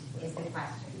what is the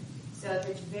question. So if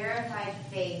it's verified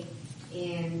faith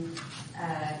in,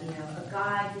 a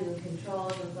God who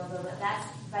controls and blah, blah, blah, that's,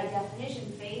 by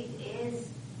definition, faith is,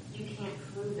 you can't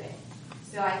prove it.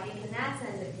 So I think in that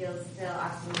sense it feels still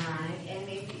oxymoronic, and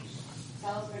maybe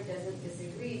Salzberg doesn't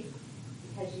disagree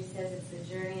because she says it's the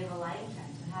journey of a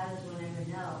lifetime. So how does one ever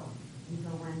know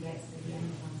until one gets to the end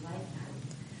of one's lifetime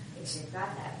if they've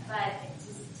got that?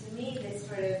 But to me, this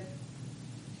sort of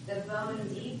the bone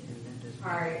deep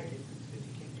part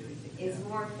is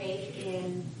more faith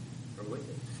in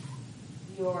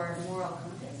your moral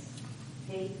compass,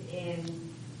 faith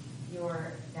in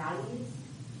your values.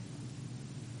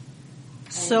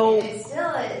 So and it's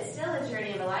still a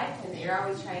journey of a lifetime that you're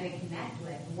always trying to connect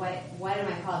with. What am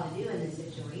I called to do in this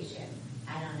situation?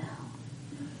 I don't know.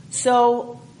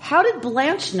 So how did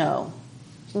Blanche know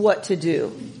what to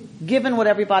do, given what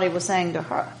everybody was saying to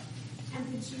her?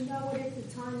 And did she know it at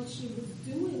the time she was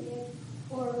doing it,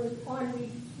 or on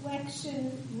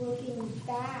reflection, looking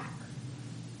back?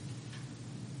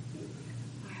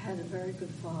 I had a very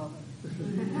good father.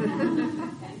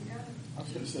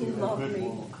 He loved good me.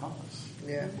 moral compass.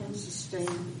 Yeah. And sustained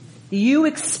me. You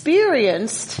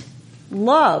experienced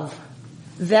love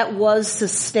that was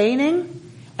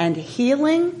sustaining and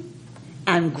healing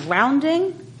and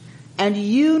grounding, and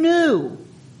you knew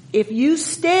if you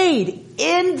stayed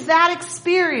in that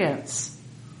experience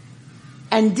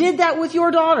and did that with your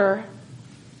daughter,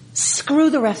 screw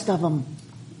the rest of them.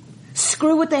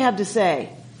 Screw what they have to say.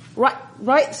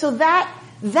 Right? So that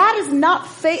is not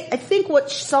faith. I think what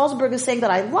Salzberg is saying that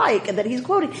I like and that he's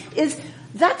quoting is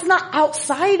That's not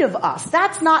outside of us.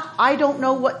 That's not, I don't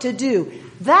know what to do.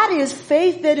 That is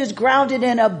faith that is grounded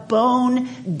in a bone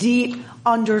deep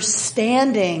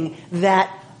understanding that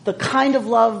the kind of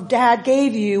love Dad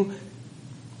gave you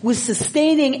was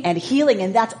sustaining and healing,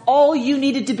 and that's all you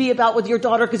needed to be about with your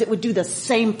daughter because it would do the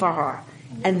same for her.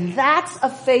 And that's a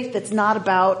faith that's not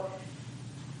about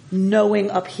knowing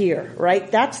up here,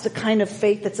 right? That's the kind of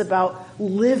faith that's about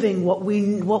living what we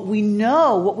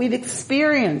know, what we've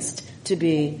experienced to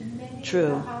be true.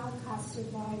 Many of the Holocaust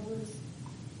survivors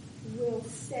will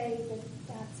say that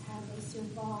that's how they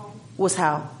survived. Was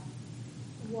how?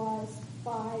 Was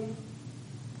by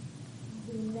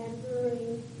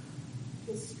remembering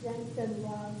the strength and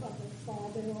love of a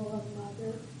father or a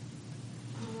mother.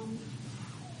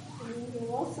 And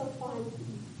you'll also find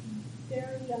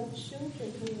very young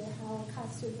children who were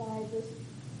Holocaust survivors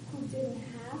who didn't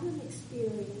have an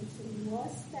experience and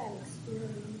lost that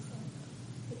experience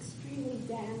of extremely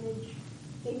damaged.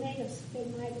 They might have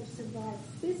survived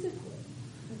physically,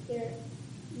 but they're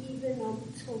even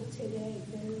until today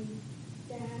very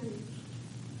damaged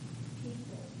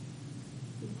people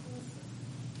because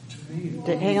To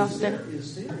me, hang on. It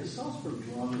sounds for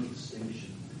drawing a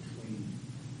distinction between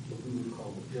what we would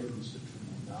call the difference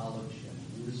between knowledge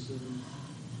and wisdom.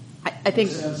 I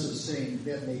think in the sense of saying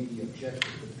that may be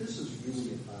objective, but this is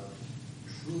really about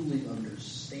truly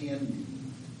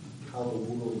understanding how the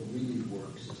world really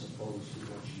works as opposed to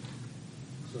what you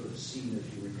sort of seen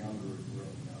as you were younger and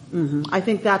growing up. I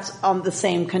think that's on the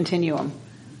same continuum.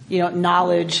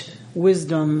 Knowledge,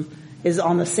 wisdom is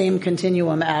on the same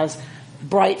continuum as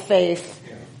bright faith,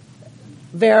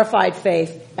 verified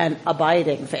faith, and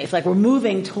abiding faith. Like we're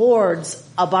moving towards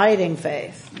abiding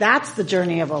faith. That's the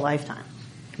journey of a lifetime.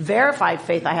 Verified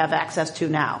faith I have access to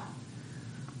now.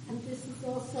 And this is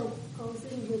also goes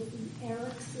in with the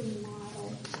Erickson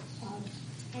model of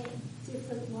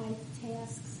different life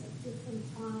tasks at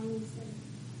different times.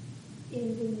 And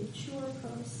in the mature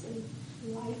person,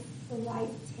 the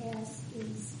life task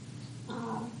is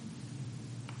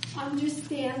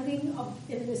understanding of,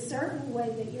 in a certain way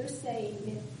that you're saying,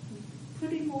 that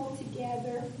putting all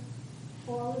together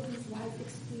all of these life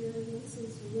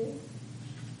experiences with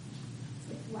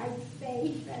right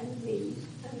faith and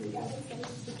the other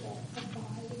faith to get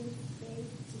abiding faith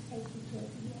to take you toward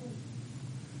the end.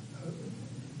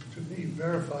 To me,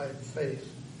 verified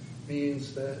faith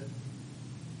means that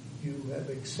you have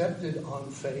accepted on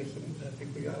faith, and I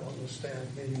think we all understand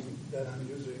the meaning that I'm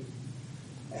using,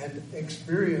 and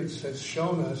experience has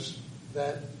shown us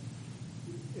that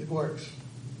it works.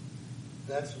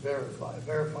 That's verified.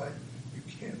 Verified, you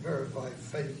can't verify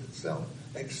faith itself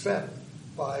except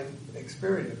by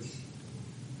experience.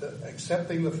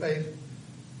 Accepting the faith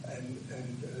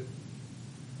and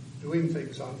doing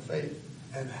things on faith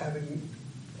and having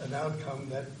an outcome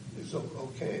that is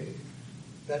okay,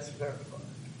 that's verified.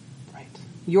 Right.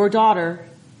 Your daughter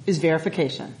is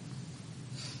verification.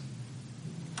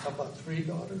 How about 3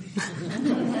 daughters?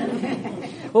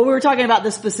 Well, we were talking about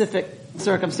the specific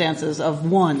circumstances of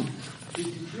one. Did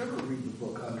you ever read the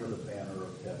book Under the Banner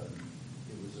of Heaven?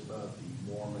 It was about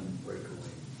the Mormon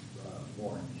breakaway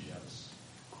Warren Jeffs,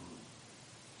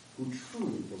 who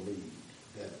truly believed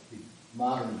that the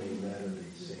modern-day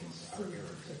Latter-day Saints are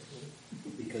heretics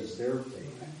because their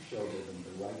faith showed them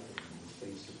the right thing was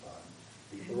based upon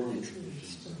the early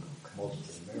traditions of most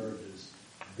of the marriages.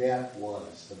 That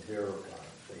was the verified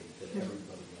faith that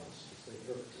everybody else was a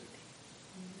heretic.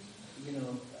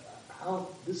 How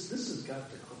this has got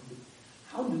to come.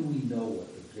 How do we know what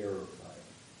the verified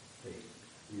faith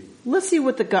really is? Let's see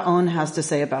what the Gaon has to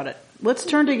say about it. Let's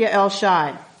turn to Yael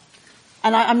Shai.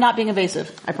 And I'm not being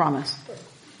evasive, I promise.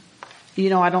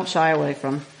 I don't shy away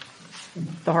from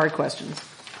the hard questions.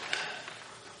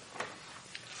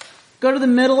 Go to the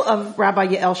middle of Rabbi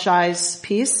Yael Shai's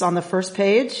piece on the first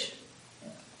page.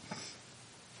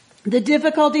 The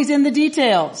difficulties in the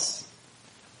details.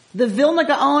 The Vilna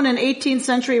Gaon, an 18th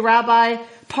century rabbi,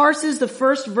 parses the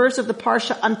first verse of the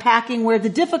Parsha, unpacking where the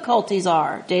difficulties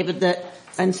are, David,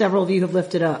 and several of you have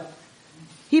lifted up.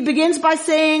 He begins by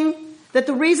saying that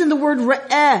the reason the word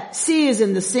re'eh, see, is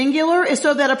in the singular is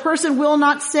so that a person will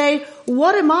not say,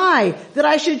 what am I, that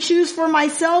I should choose for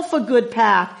myself a good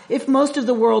path if most of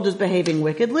the world is behaving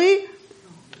wickedly?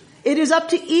 It is up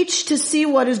to each to see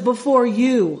what is before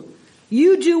you.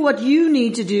 You do what you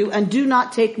need to do and do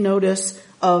not take notice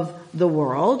of the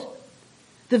world.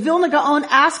 The Vilna Gaon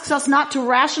asks us not to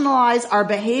rationalize our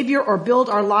behavior or build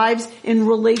our lives in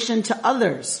relation to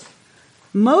others.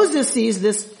 Moses sees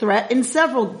this threat in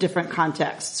several different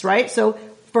contexts, right? So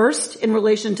first, in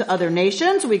relation to other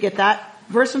nations, we get that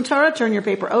verse from Torah, turn your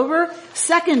paper over.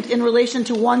 Second, in relation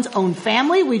to one's own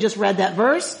family, we just read that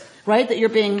verse, right? That you're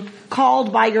being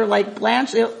called by your, like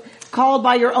Blanche, called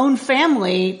by your own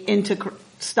family into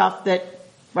stuff that,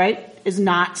 right, is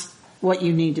not what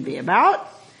you need to be about.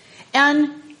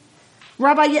 And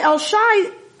Rabbi Yael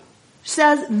Shai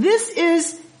says this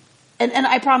is, and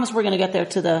I promise we're going to get there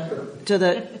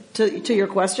to your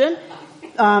question.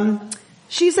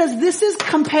 She says this is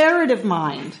comparative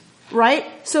mind, right?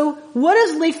 So what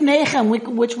is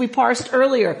lifnechem, which we parsed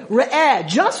earlier? Re'eh,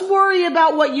 just worry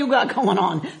about what you got going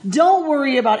on. Don't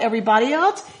worry about everybody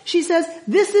else. She says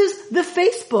this is the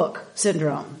Facebook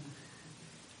syndrome,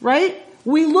 right?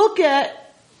 We look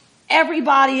at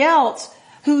everybody else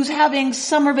who's having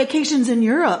summer vacations in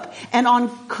Europe and on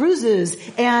cruises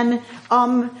and,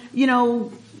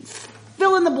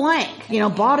 fill in the blank,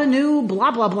 bought a new blah,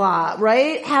 blah, blah,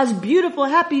 right? Has beautiful,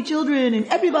 happy children and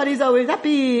everybody's always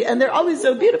happy and they're always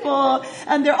so beautiful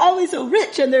and they're always so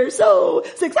rich and they're so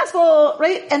successful,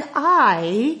 right? And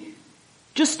I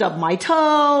just stubbed my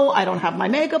toe. I don't have my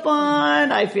makeup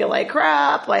on. I feel like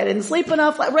crap. I didn't sleep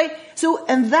enough, right? So,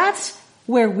 and that's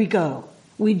where we go.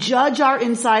 We judge our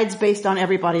insides based on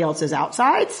everybody else's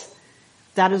outsides.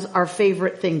 That is our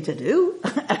favorite thing to do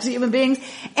as human beings.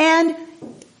 And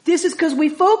this is because we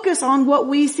focus on what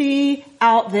we see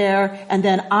out there, and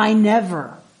then I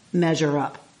never measure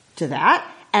up to that.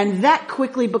 And that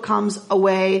quickly becomes a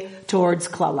way towards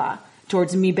klala,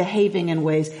 towards me behaving in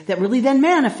ways that really then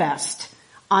manifest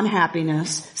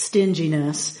unhappiness,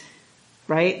 stinginess,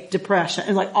 right? Depression,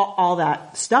 and like all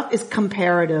that stuff is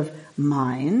comparative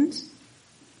mind.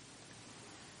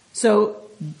 So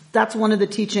that's one of the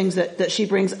teachings that she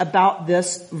brings about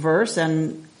this verse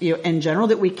and, in general,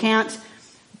 that we can't,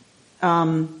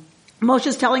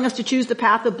 Moshe's telling us to choose the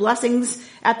path of blessings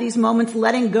at these moments,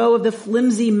 letting go of the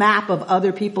flimsy map of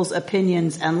other people's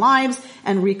opinions and lives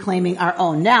and reclaiming our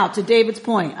own. Now, to David's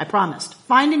point, I promised,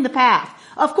 finding the path.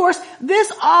 Of course,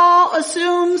 this all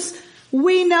assumes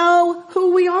we know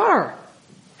who we are,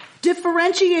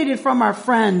 differentiated from our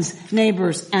friends,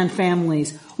 neighbors, and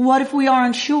families. What if we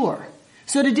aren't sure?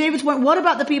 So to David's point, what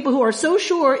about the people who are so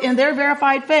sure in their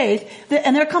verified faith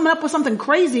and they're coming up with something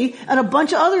crazy and a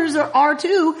bunch of others are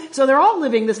too, so they're all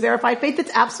living this verified faith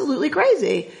that's absolutely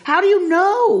crazy. How do you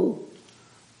know?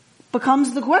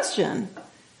 Becomes the question.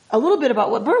 A little bit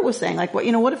about what Bert was saying, like what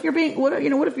if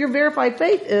your verified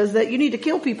faith is that you need to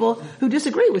kill people who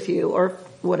disagree with you or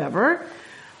whatever.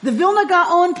 The Vilna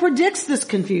Gaon predicts this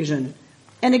confusion.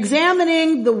 And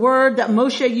examining the word that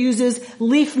Moshe uses,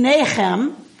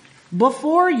 lifnechem,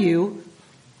 before you,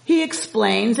 he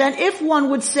explains, and if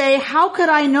one would say, how could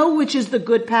I know which is the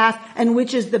good path and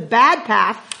which is the bad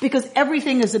path? Because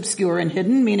everything is obscure and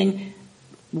hidden, meaning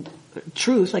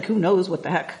truth, like who knows what the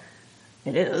heck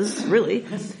it is, really.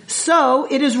 So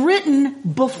it is written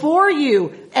before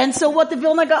you. And so what the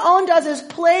Vilna Gaon does is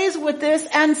plays with this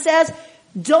and says,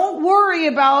 don't worry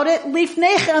about it.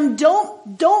 Lifnechem,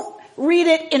 don't read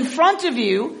it in front of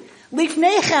you.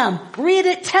 Lifnechem, read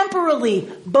it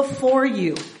temporally before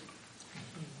you.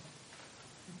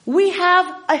 We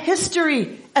have a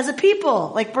history as a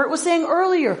people, like Bert was saying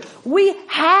earlier. We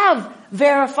have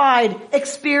verified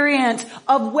experience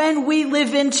of when we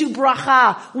live into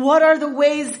bracha. What are the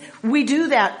ways we do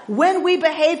that? When we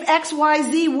behave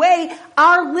XYZ way,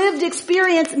 our lived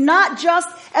experience, not just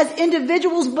as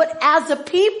individuals, but as a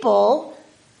people,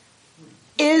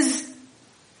 is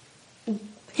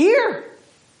here.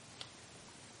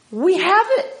 We have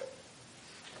it.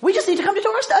 We just need to come to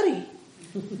Torah study.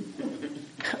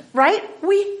 Right?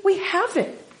 We have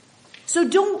it. So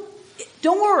don't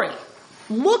worry.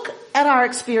 Look at our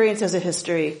experience as a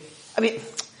history.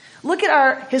 Look at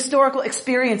our historical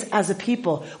experience as a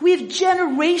people. We have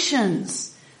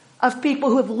generations of people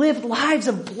who have lived lives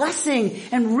of blessing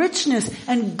and richness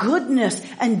and goodness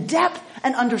and depth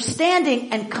and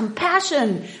understanding and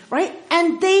compassion, right?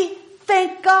 And they,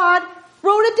 thank God,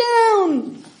 wrote it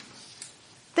down.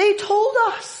 They told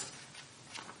us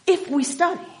if we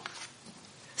study.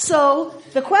 So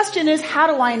the question is, how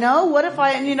do I know? What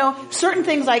if certain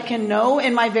things I can know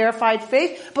in my verified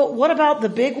faith, but what about the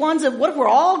big ones? And what if we're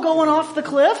all going off the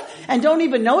cliff and don't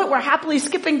even know it? We're happily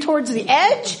skipping towards the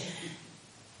edge.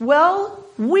 Well,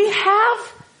 we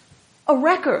have a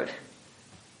record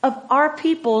of our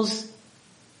people's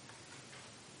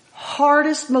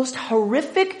hardest, most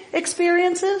horrific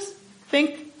experiences.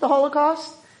 Think the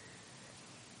Holocaust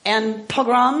and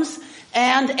pogroms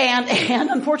and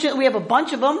unfortunately we have a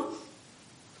bunch of them.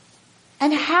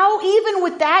 And how even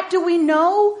with that do we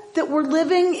know that we're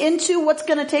living into what's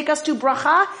going to take us to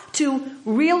bracha, to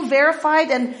real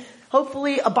verified and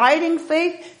hopefully abiding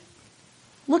faith?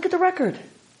 Look at the record.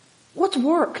 What's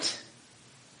worked?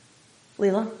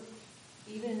 Leela?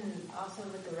 Even also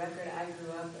with the record, I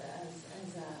grew up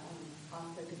as a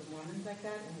conflict of the Mormons like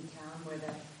that in the town where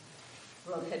the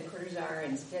world headquarters are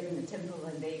instead in the temple,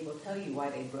 and they will tell you why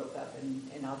they broke up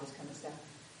and all this kind of stuff.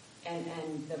 And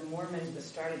the Mormons was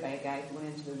started by a guy who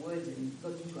went into the woods and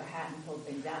looked into a hat and pulled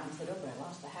things out and said, oh, but I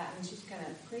lost the hat. And it's just kind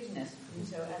of craziness. And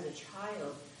so as a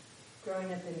child,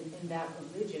 growing up in that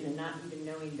religion and not even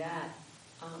knowing that,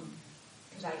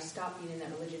 because I stopped being in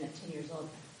that religion at 10 years old,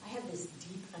 I had this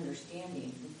deep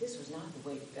understanding that this was not the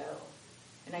way to go.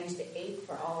 And I used to ache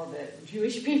for all of the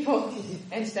Jewish people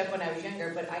and stuff when I was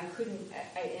younger, but I couldn't,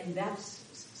 and that's,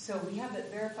 so we have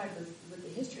it verified with the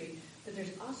history, but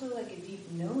there's also like a deep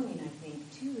knowing, I think,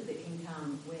 too, that can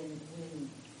come when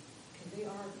because they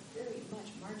are very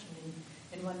much marching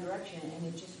in one direction, and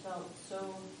it just felt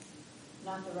so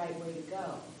not the right way to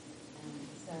go. And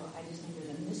so I just think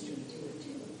there's a mystery to it,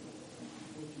 too.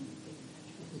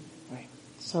 Right.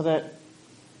 So that,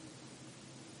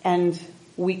 and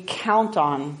we count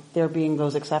on there being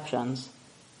those exceptions,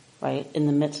 right? In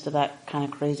the midst of that kind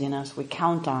of craziness, we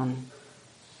count on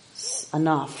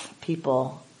enough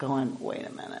people going, wait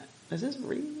a minute, is this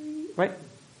really, right?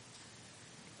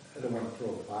 I don't want to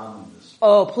throw a bomb on this.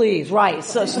 Oh, please, right.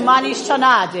 So, Shemani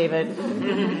Shana,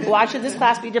 David. Why should this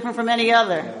class be different from any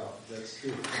other? Yeah, that's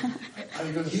true.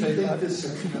 I'm going to say that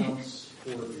this accounts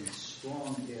for the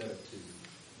strong attitude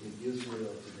in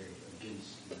Israel today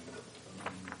against the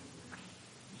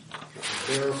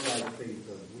verified faith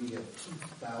that we have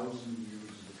 2,000 years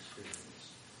of experience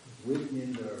written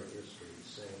into our history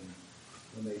saying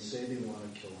when they say they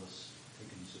want to kill us, take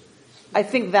them seriously. I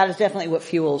think that is definitely what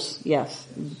fuels, yes,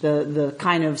 the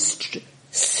kind of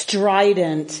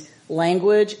strident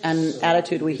language and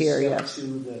attitude we hear, yes. To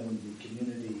them, the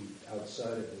community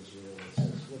outside of Israel that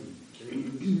says, what are you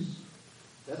kidding me?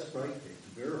 That's right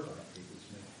faith. The verified faith is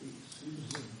make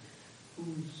peace.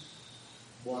 Who's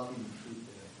walking the truth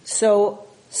there?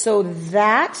 So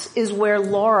that is where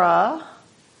Laura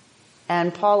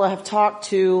and Paula have talked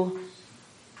to.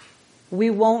 We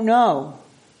won't know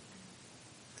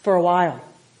for a while.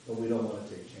 But we don't want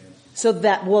to take chances. So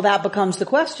that becomes the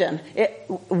question.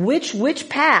 Which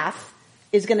path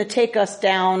is going to take us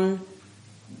down?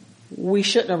 We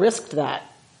shouldn't have risked that.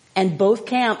 And both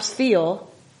camps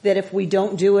feel that if we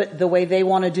don't do it the way they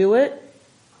want to do it,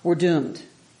 we're doomed.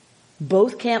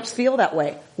 Both camps feel that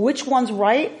way. Which one's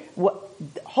right?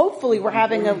 Hopefully we're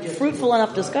having a fruitful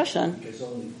enough discussion. Because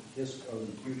only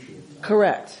future will tell.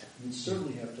 Correct. You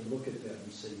certainly have to look at that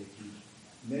and say if you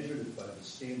measured it by the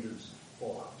standards of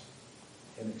thought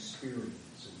and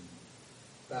experience in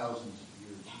thousands of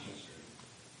years of history,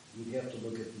 you'd have to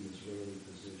look at the Israeli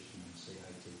position and say,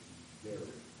 I take it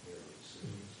very, very seriously.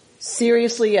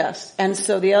 Seriously, yes. And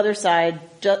so the other side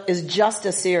is just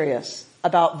as serious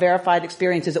about verified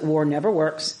experiences that war never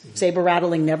works, saber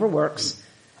rattling never works.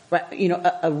 Right? You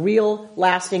know, a real,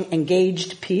 lasting,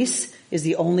 engaged peace is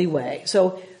the only way.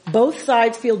 So both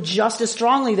sides feel just as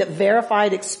strongly that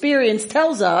verified experience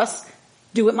tells us,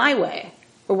 do it my way,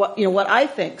 or what I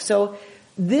think. So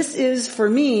this is, for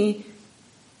me,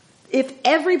 if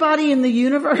everybody in the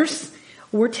universe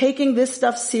were taking this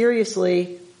stuff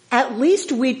seriously, at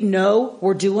least we'd know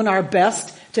we're doing our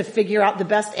best to figure out the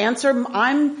best answer.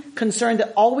 I'm concerned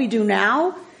that all we do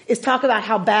now is talk about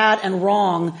how bad and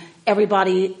wrong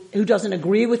everybody who doesn't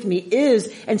agree with me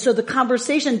is. And so the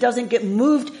conversation doesn't get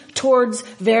moved towards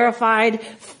verified,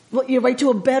 you're right,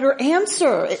 to a better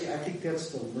answer. See, I think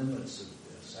that's the limits of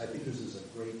this. I think this is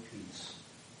a great piece.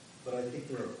 But I think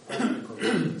there are practical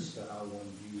limits to how one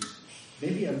views.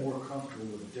 Maybe I'm more comfortable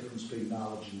with the difference between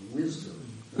knowledge and wisdom.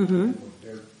 Mm-hmm.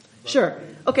 Sure.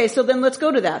 Okay, so then let's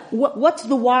go to that. What's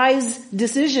the wise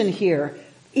decision here?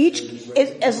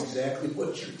 Exactly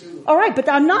what you're doing. All right, but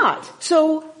I'm not.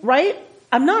 So, right?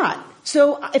 I'm not.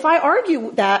 So if I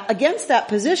argue that against that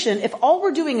position, if all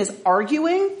we're doing is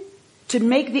arguing to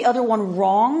make the other one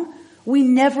wrong, we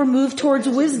never move towards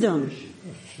wisdom.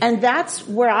 And that's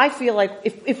where I feel like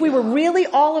if we were really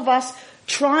all of us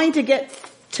trying to get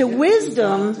to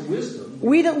wisdom,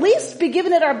 we'd at least be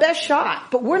giving it our best shot.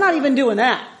 But we're not even doing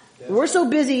that. We're so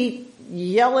busy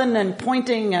yelling and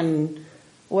pointing and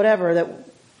whatever that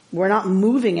we're not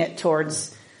moving it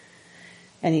towards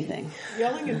anything.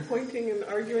 Yelling and pointing and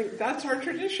arguing, that's our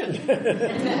tradition.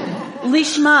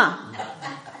 Lishma.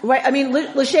 Right, I mean,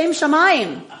 l'shem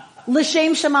shamayim.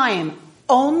 L'shem shamayim.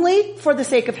 Only for the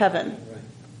sake of heaven.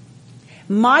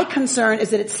 My concern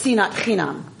is that it's sinat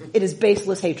chinam. It is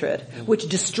baseless hatred, which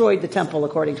destroyed the temple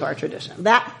according to our tradition.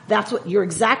 That's what, you're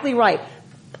exactly right.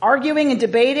 Arguing and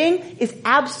debating is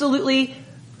absolutely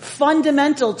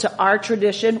fundamental to our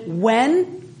tradition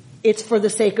when it's for the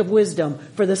sake of wisdom,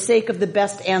 for the sake of the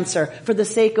best answer, for the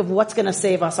sake of what's going to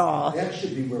save us all. That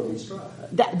should be where we strive.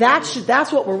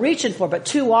 That's what we're reaching for. But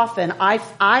too often,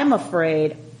 I'm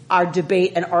afraid our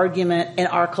debate and argument in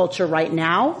our culture right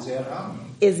now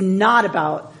is not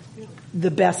about the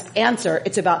best answer.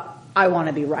 It's about, I want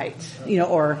to be right,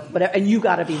 or whatever, and you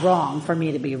got to be wrong for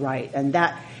me to be right. And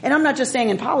I'm not just saying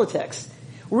in politics.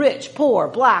 Rich, poor,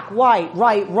 black, white,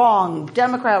 right, wrong,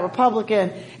 Democrat,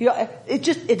 Republican.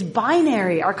 It's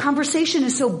binary. Our conversation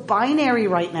is so binary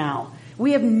right now.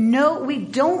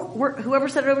 Whoever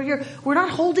said it over here, we're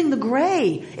not holding the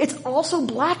gray. It's also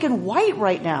black and white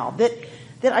right now. That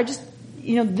I just,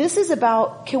 this is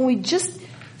about, can we just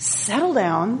settle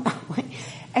down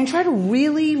and try to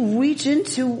really reach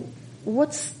into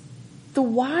what's the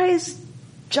wise,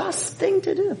 just thing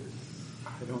to do?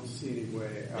 I don't see any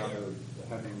way out of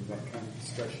having that kind of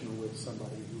discussion with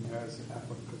somebody who has an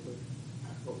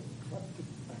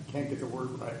I can't get the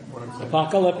word right. What I'm saying.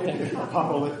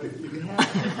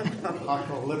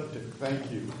 Apocalyptic.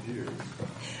 Thank you, view.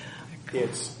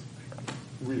 It's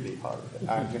really hard.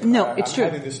 It's true.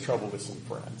 I'm having this trouble with some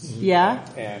friends. Yeah.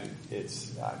 And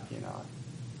it's,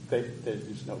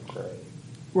 there's no gray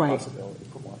possibility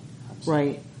for one.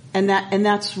 Right. And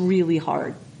that's really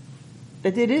hard.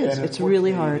 It is. It's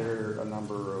really hard. There are a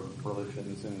number of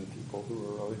religions and people who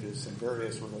are religious in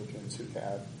various religions who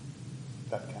have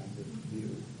that kind of view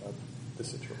of the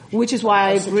situation. Which is why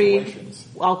I agree.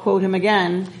 I'll quote him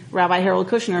again, Rabbi Harold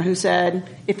Kushner, who said,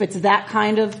 if it's that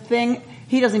kind of thing,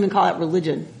 he doesn't even call it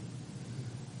religion.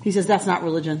 He says that's not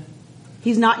religion.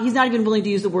 He's not even willing to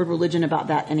use the word religion about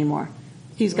that anymore.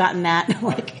 He's gotten that,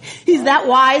 he's that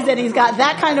wise that he's got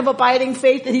that kind of abiding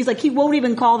faith that he's he won't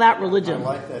even call that religion. I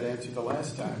like that answer the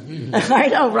last time. I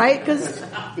know, right? Because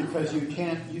you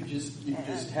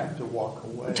just have to walk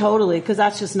away. Totally, because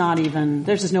that's just not even,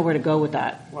 there's just nowhere to go with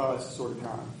that. Well, that's sort of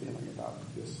how I'm feeling about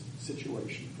this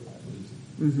situation for that reason.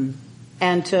 Mm-hmm.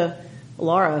 And to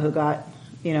Laura, who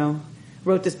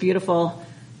wrote this beautiful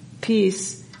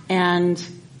piece and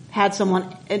had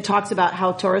someone, it talks about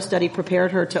how Torah study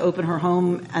prepared her to open her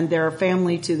home and their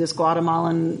family to this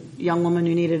Guatemalan young woman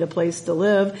who needed a place to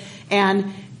live.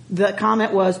 And the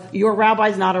comment was, your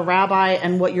rabbi's not a rabbi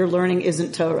and what you're learning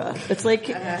isn't Torah. It's and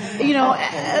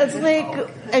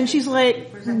she's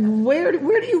like,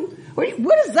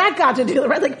 what does that got to do?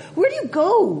 Right? Where do you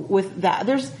go with that?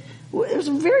 There's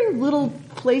very little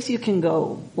place you can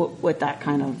go with that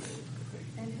kind of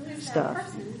and who is stuff. That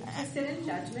person to sit in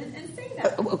judgment and say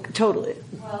that? Totally.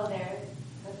 Well, there's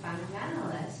the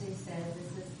fundamentalist who says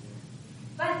this is,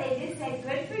 but they did say,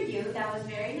 good for you, that was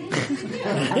very nice to do.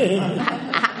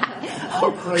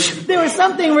 There was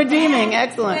something redeeming.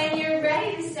 Excellent. When you're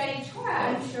ready to study Torah,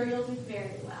 I'm sure you'll do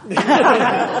very well.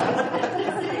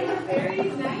 Very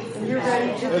nice. You're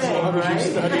ready to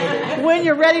when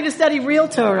you're ready to study real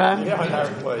Torah,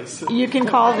 you can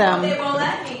call them. They won't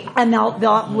let me. And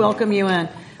they'll welcome you in.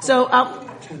 So,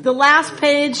 the last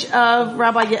page of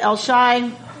Rabbi Yael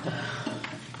Shai,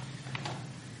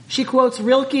 she quotes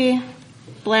Rilke,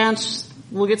 Blanche,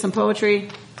 we'll get some poetry,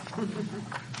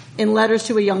 in Letters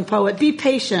to a Young Poet. Be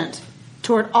patient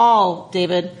toward all,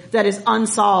 David, that is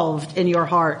unsolved in your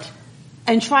heart,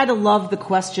 and try to love the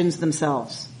questions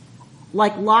themselves,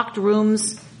 like locked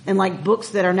rooms and like books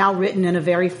that are now written in a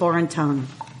very foreign tongue.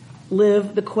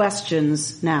 Live the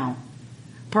questions now.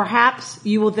 Perhaps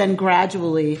you will then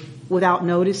gradually, without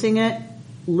noticing it,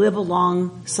 live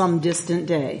along some distant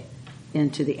day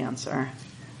into the answer.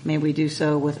 May we do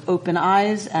so with open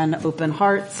eyes and open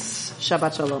hearts.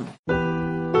 Shabbat Shalom.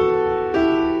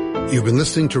 You've been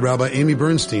listening to Rabbi Amy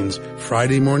Bernstein's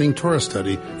Friday morning Torah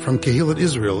study from Kehillat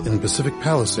Israel in Pacific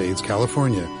Palisades,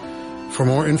 California. For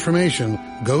more information,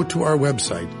 go to our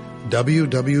website,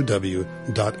 www.ourki.org.